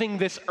they're leaving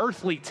this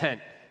earthly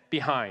tent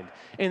behind.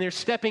 And they're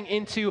stepping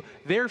into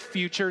their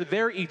future,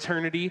 their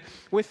eternity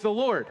with the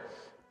Lord.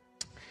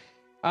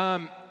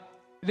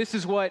 This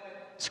is what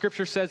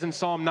Scripture says in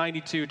Psalm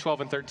 92,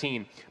 12 and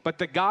 13. But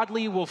the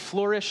godly will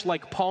flourish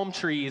like palm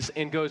trees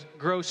and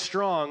grow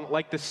strong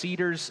like the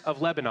cedars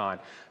of Lebanon.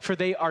 For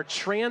they are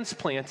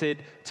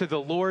transplanted to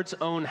the Lord's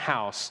own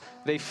house.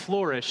 They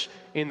flourish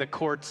in the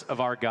courts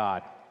of our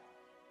God.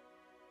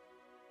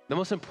 The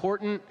most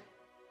important,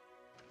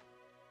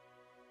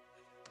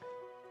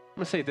 I'm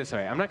going to say it this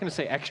way. I'm not going to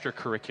say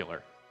extracurricular.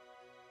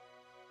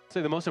 I'll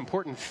say the most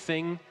important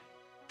thing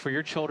for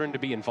your children to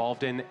be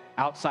involved in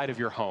outside of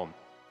your home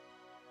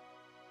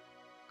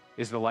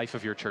is the life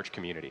of your church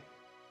community.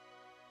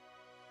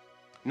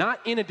 Not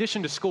in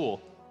addition to school.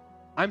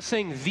 I'm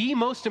saying the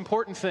most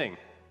important thing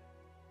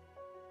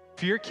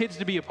for your kids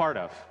to be a part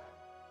of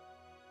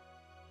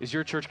is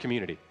your church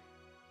community.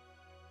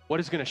 What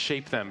is going to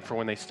shape them for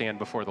when they stand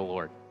before the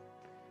Lord?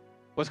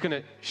 What's going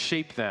to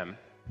shape them?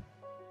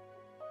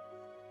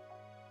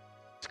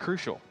 It's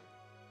crucial.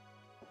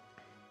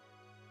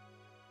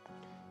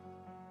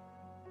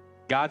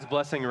 God's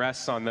blessing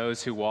rests on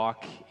those who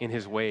walk in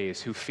his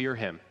ways, who fear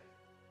him.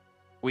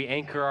 We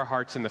anchor our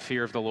hearts in the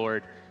fear of the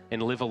Lord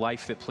and live a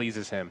life that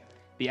pleases him.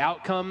 The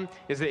outcome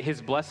is that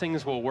his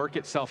blessings will work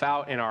itself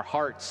out in our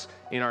hearts,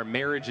 in our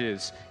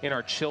marriages, in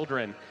our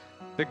children.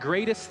 The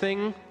greatest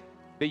thing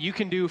that you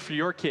can do for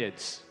your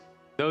kids,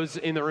 those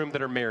in the room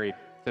that are married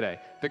today,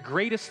 the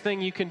greatest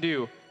thing you can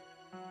do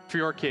for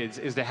your kids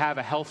is to have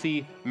a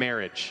healthy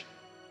marriage.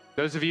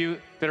 Those of you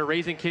that are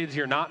raising kids,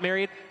 you're not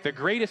married, the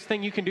greatest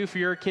thing you can do for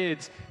your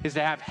kids is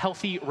to have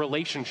healthy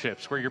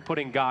relationships where you're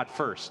putting God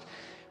first.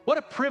 What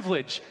a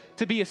privilege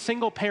to be a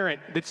single parent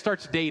that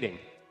starts dating.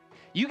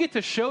 You get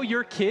to show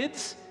your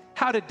kids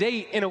how to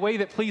date in a way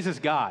that pleases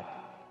God.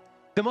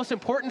 The most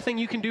important thing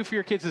you can do for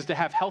your kids is to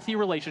have healthy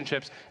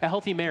relationships, a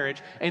healthy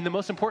marriage, and the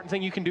most important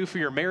thing you can do for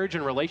your marriage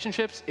and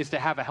relationships is to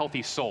have a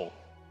healthy soul.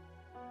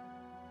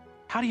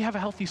 How do you have a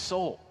healthy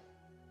soul?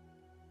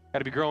 Got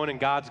to be growing in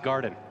God's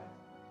garden,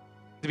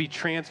 to be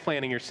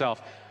transplanting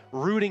yourself,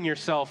 rooting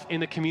yourself in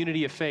the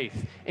community of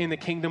faith, in the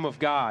kingdom of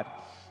God.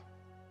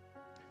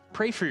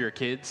 Pray for your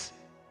kids.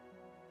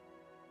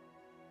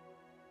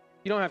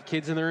 You don't have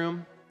kids in the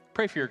room,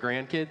 pray for your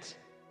grandkids.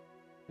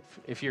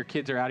 If your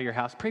kids are out of your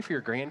house, pray for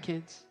your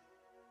grandkids.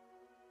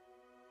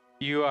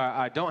 You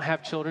don't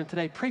have children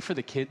today, pray for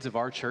the kids of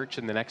our church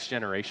and the next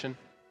generation.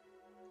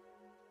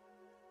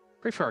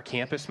 Pray for our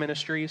campus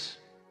ministries.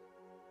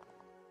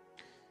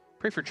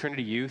 Pray for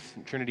Trinity Youth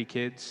and Trinity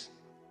Kids.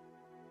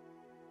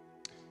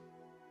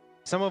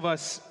 Some of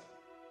us,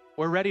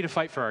 we're ready to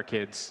fight for our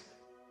kids,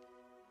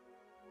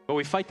 but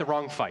we fight the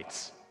wrong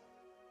fights.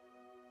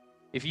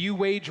 If you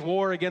wage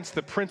war against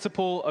the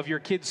principal of your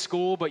kid's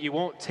school, but you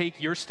won't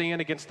take your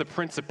stand against the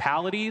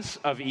principalities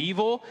of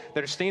evil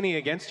that are standing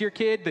against your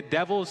kid, the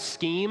devil's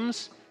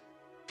schemes,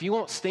 if you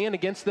won't stand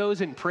against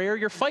those in prayer,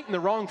 you're fighting the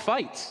wrong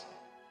fights.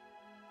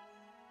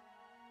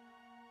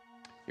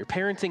 You're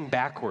parenting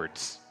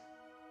backwards.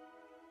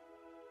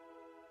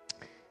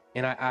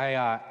 And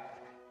I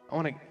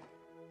want to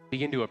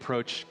begin to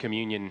approach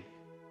communion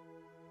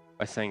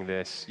by saying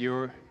this.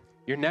 You're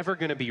never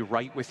going to be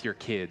right with your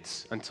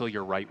kids until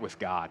you're right with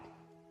God,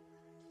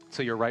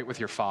 until you're right with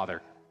your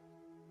Father.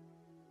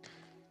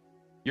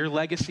 Your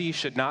legacy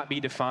should not be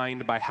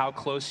defined by how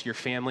close your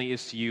family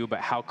is to you, but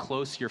how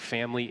close your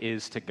family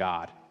is to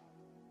God.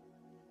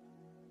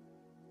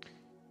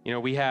 You know,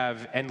 we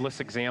have endless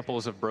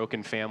examples of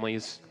broken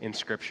families in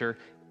Scripture.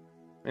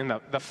 And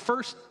the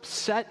first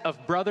set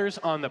of brothers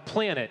on the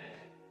planet,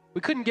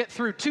 we couldn't get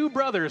through 2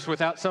 brothers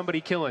without somebody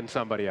killing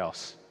somebody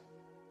else.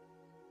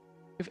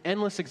 We have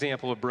endless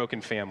example of broken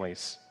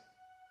families.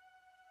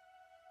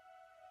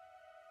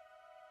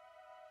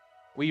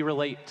 We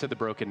relate to the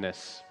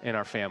brokenness in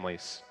our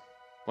families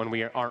when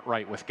we aren't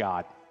right with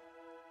God.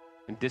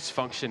 And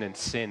dysfunction and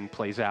sin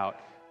plays out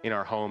in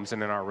our homes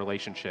and in our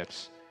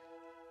relationships.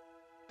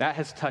 That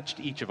has touched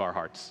each of our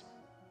hearts.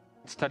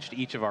 It's touched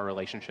each of our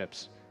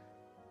relationships.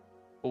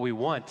 What we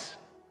want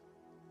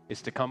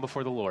is to come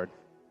before the Lord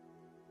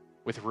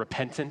with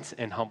repentant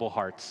and humble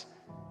hearts.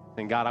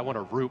 And God, I want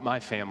to root my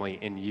family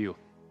in you.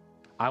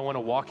 I want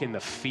to walk in the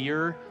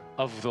fear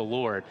of the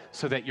Lord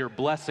so that your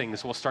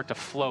blessings will start to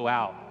flow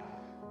out,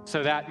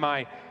 so that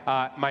my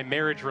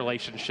marriage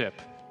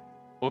relationship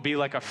will be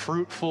like a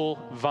fruitful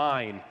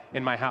vine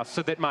in my house,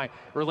 so that my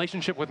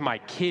relationship with my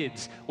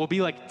kids will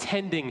be like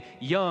tending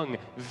young,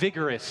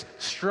 vigorous,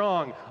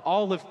 strong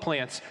olive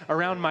plants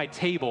around my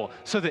table,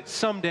 so that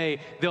someday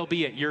they'll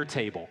be at your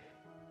table.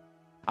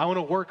 I want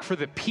to work for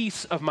the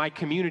peace of my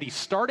community,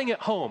 starting at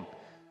home,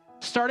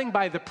 starting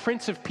by the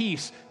Prince of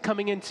Peace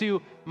coming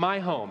into my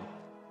home.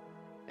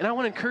 And I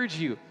want to encourage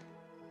you,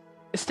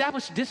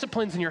 establish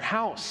disciplines in your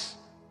house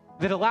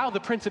that allow the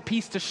Prince of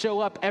Peace to show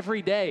up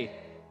every day.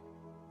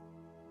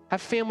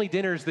 Have family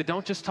dinners that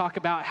don't just talk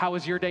about how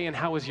was your day and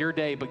how was your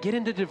day, but get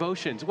into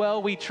devotions.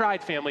 Well, we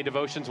tried family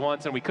devotions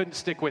once and we couldn't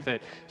stick with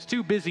it. It's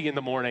too busy in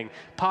the morning.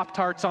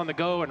 Pop-Tarts on the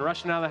go and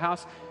rushing out of the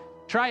house.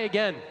 Try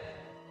again.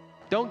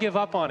 Don't give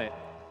up on it.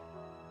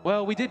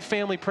 Well, we did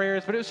family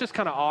prayers, but it was just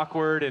kind of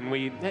awkward,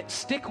 and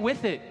stick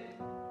with it.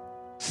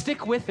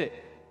 Stick with it.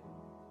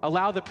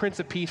 Allow the Prince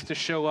of Peace to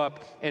show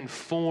up and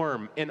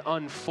form and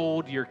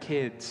unfold your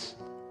kids.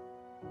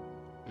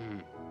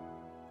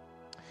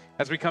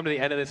 As we come to the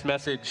end of this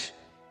message,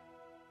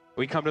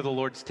 we come to the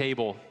Lord's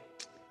table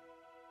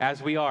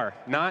as we are,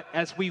 not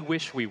as we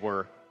wish we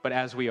were, but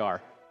as we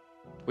are.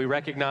 We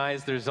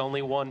recognize there's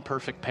only one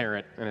perfect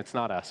parent, and it's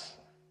not us.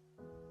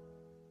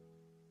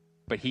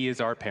 But He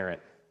is our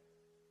parent.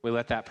 We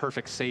let that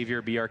perfect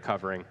Savior be our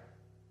covering.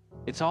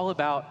 It's all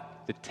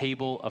about the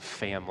table of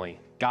family,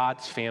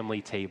 God's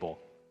family table.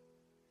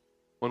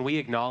 When we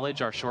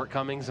acknowledge our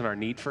shortcomings and our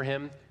need for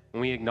Him,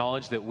 when we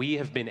acknowledge that we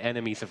have been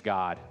enemies of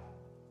God,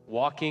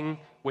 walking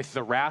with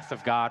the wrath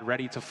of God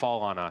ready to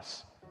fall on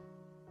us.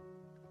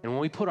 And when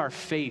we put our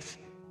faith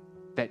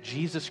that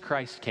Jesus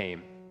Christ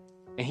came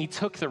and He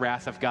took the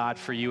wrath of God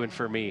for you and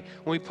for me,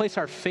 when we place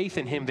our faith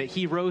in Him that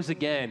He rose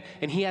again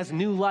and He has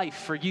new life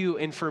for you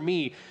and for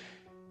me,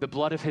 the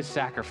blood of His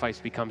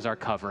sacrifice becomes our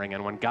covering.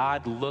 And when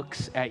God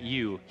looks at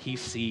you, He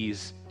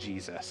sees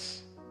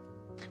Jesus.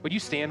 Would you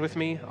stand with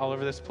me all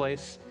over this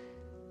place?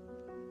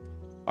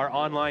 Our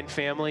online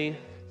family,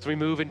 as we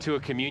move into a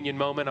communion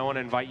moment, I want to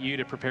invite you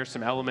to prepare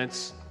some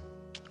elements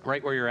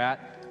right where you're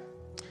at.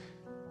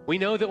 We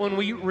know that when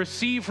we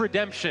receive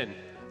redemption,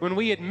 when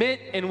we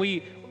admit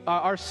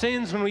our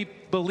sins, when we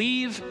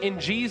believe in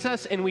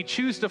Jesus and we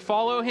choose to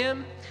follow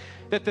Him,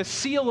 that the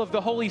seal of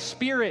the Holy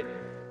Spirit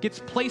gets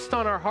placed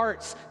on our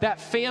hearts, that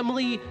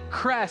family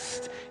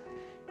crest.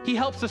 He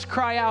helps us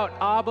cry out,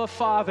 Abba,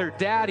 Father,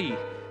 Daddy.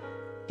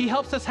 He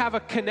helps us have a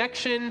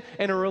connection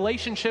and a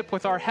relationship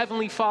with our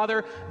Heavenly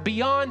Father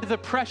beyond the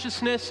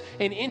preciousness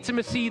and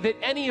intimacy that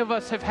any of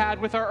us have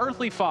had with our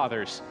earthly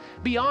fathers.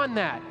 Beyond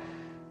that,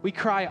 we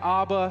cry,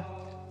 Abba,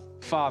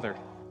 Father.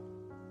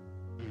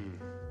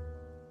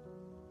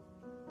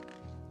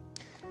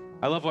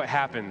 I love what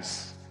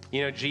happens.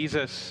 You know,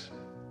 Jesus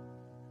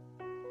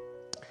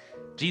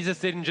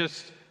didn't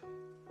just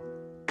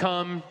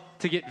come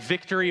to get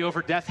victory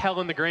over death,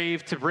 hell, and the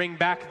grave, to bring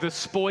back the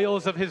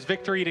spoils of His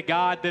victory to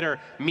God that are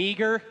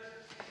meager.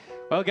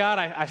 Well, God,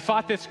 I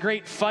fought this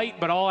great fight,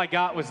 but all I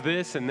got was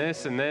this and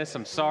this and this.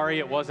 I'm sorry,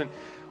 it wasn't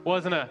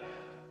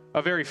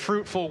a very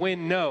fruitful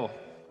win. No.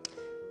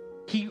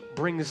 He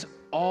brings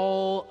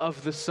all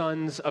of the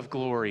sons of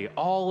glory,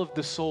 all of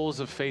the souls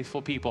of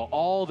faithful people,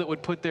 all that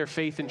would put their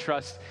faith and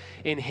trust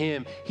in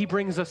Him. He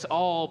brings us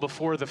all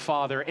before the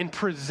Father and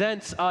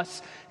presents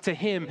us to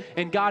Him.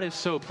 And God is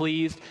so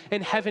pleased,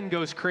 and heaven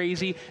goes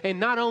crazy. And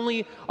not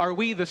only are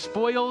we the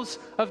spoils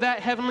of that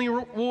heavenly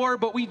war,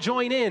 but we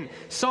join in.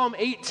 Psalm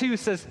 8:2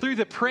 says, through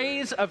the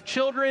praise of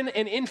children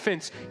and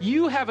infants,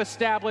 you have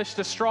established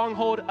a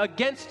stronghold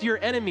against your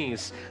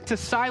enemies to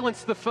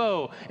silence the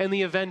foe and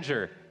the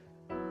avenger.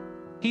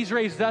 He's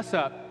raised us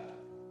up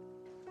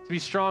to be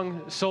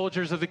strong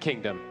soldiers of the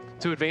kingdom,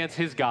 to advance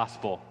His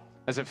gospel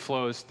as it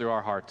flows through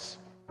our hearts.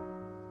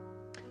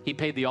 He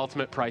paid the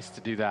ultimate price to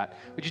do that.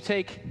 Would you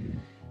take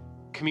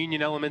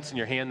communion elements in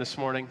your hand this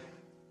morning?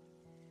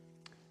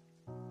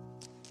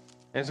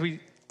 As we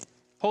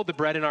hold the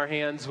bread in our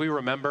hands, we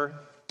remember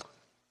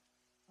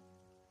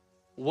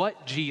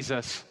what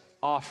Jesus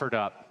offered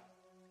up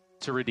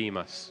to redeem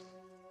us.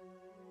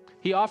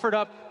 He offered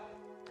up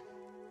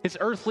His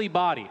earthly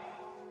body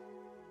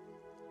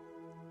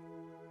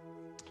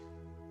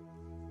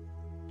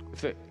with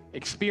the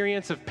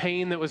experience of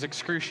pain that was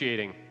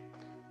excruciating,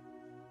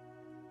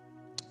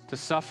 to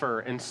suffer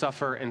and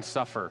suffer and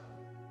suffer,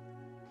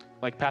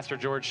 like Pastor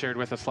George shared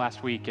with us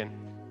last week, and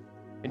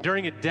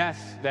enduring a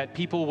death that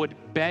people would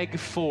beg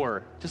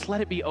for. Just let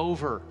it be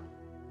over.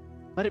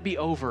 Let it be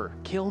over.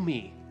 Kill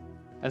me,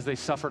 as they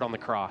suffered on the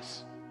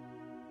cross.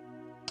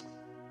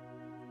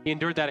 He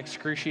endured that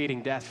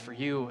excruciating death for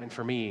you and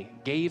for me,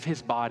 gave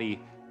His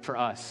body for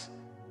us.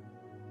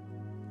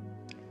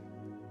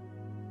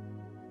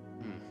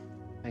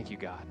 Thank you,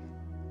 God.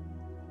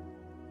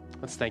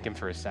 Let's thank Him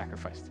for His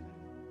sacrifice today.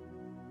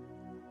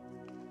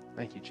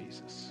 Thank you,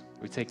 Jesus.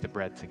 We take the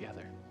bread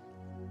together.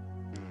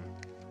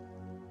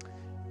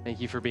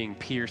 Thank you for being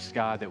pierced,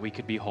 God, that we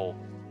could be whole.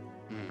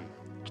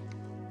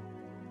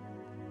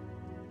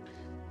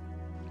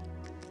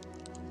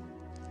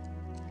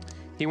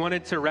 He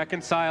wanted to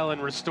reconcile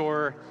and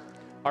restore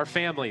our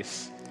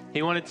families.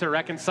 He wanted to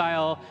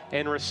reconcile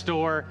and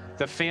restore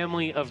the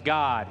family of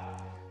God.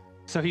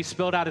 So he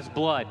spilled out his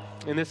blood.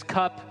 And this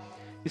cup,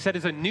 he said,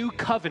 is a new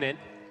covenant,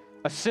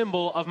 a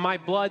symbol of my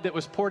blood that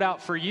was poured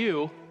out for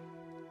you.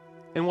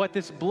 And what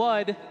this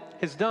blood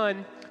has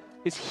done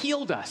is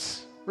healed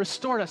us,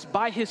 restored us.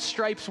 By his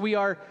stripes we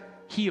are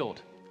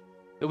healed,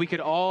 that we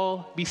could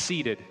all be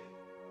seated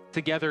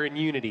together in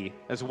unity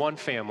as one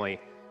family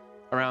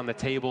around the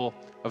table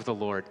of the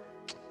Lord.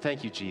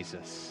 Thank you,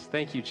 Jesus.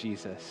 Thank you,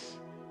 Jesus.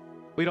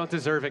 We don't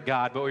deserve it,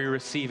 God, but we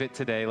receive it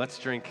today. Let's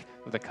drink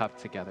of the cup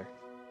together.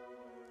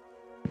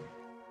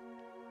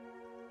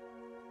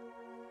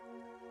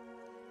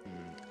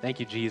 Thank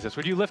you, Jesus.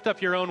 Would you lift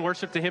up your own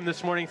worship to him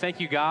this morning? Thank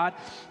you, God,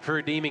 for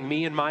redeeming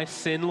me and my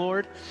sin,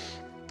 Lord.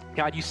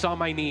 God, you saw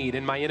my need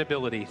and my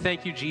inability.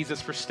 Thank you, Jesus,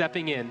 for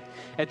stepping in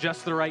at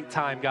just the right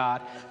time,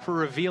 God, for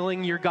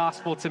revealing your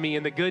gospel to me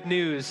and the good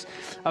news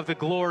of the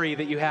glory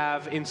that you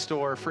have in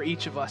store for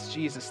each of us.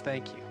 Jesus,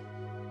 thank you.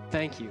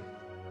 Thank you.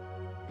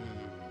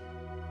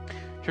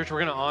 Church, we're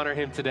going to honor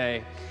him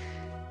today.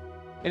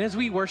 And as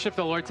we worship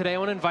the Lord today, I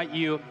want to invite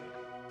you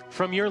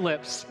from your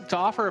lips to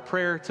offer a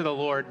prayer to the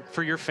Lord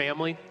for your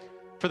family,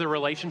 for the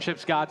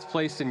relationships God's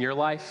placed in your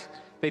life,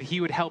 that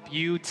he would help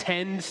you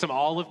tend some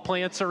olive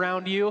plants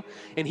around you,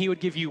 and he would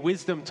give you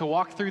wisdom to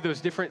walk through those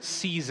different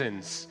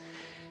seasons,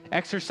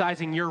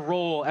 exercising your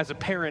role as a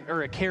parent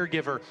or a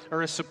caregiver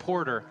or a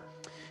supporter.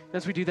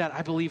 As we do that,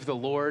 I believe the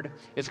Lord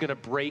is going to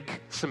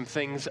break some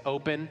things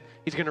open.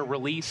 He's going to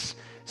release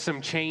some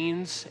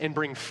chains and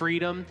bring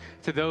freedom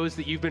to those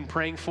that you've been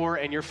praying for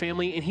and your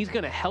family, and he's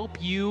going to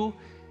help you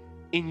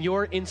in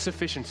your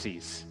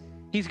insufficiencies.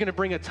 He's going to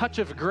bring a touch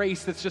of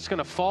grace that's just going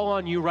to fall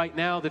on you right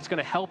now, that's going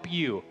to help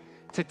you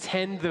to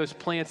tend those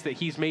plants that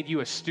he's made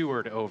you a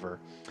steward over.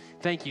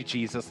 Thank you,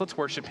 Jesus. Let's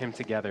worship him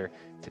together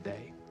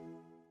today.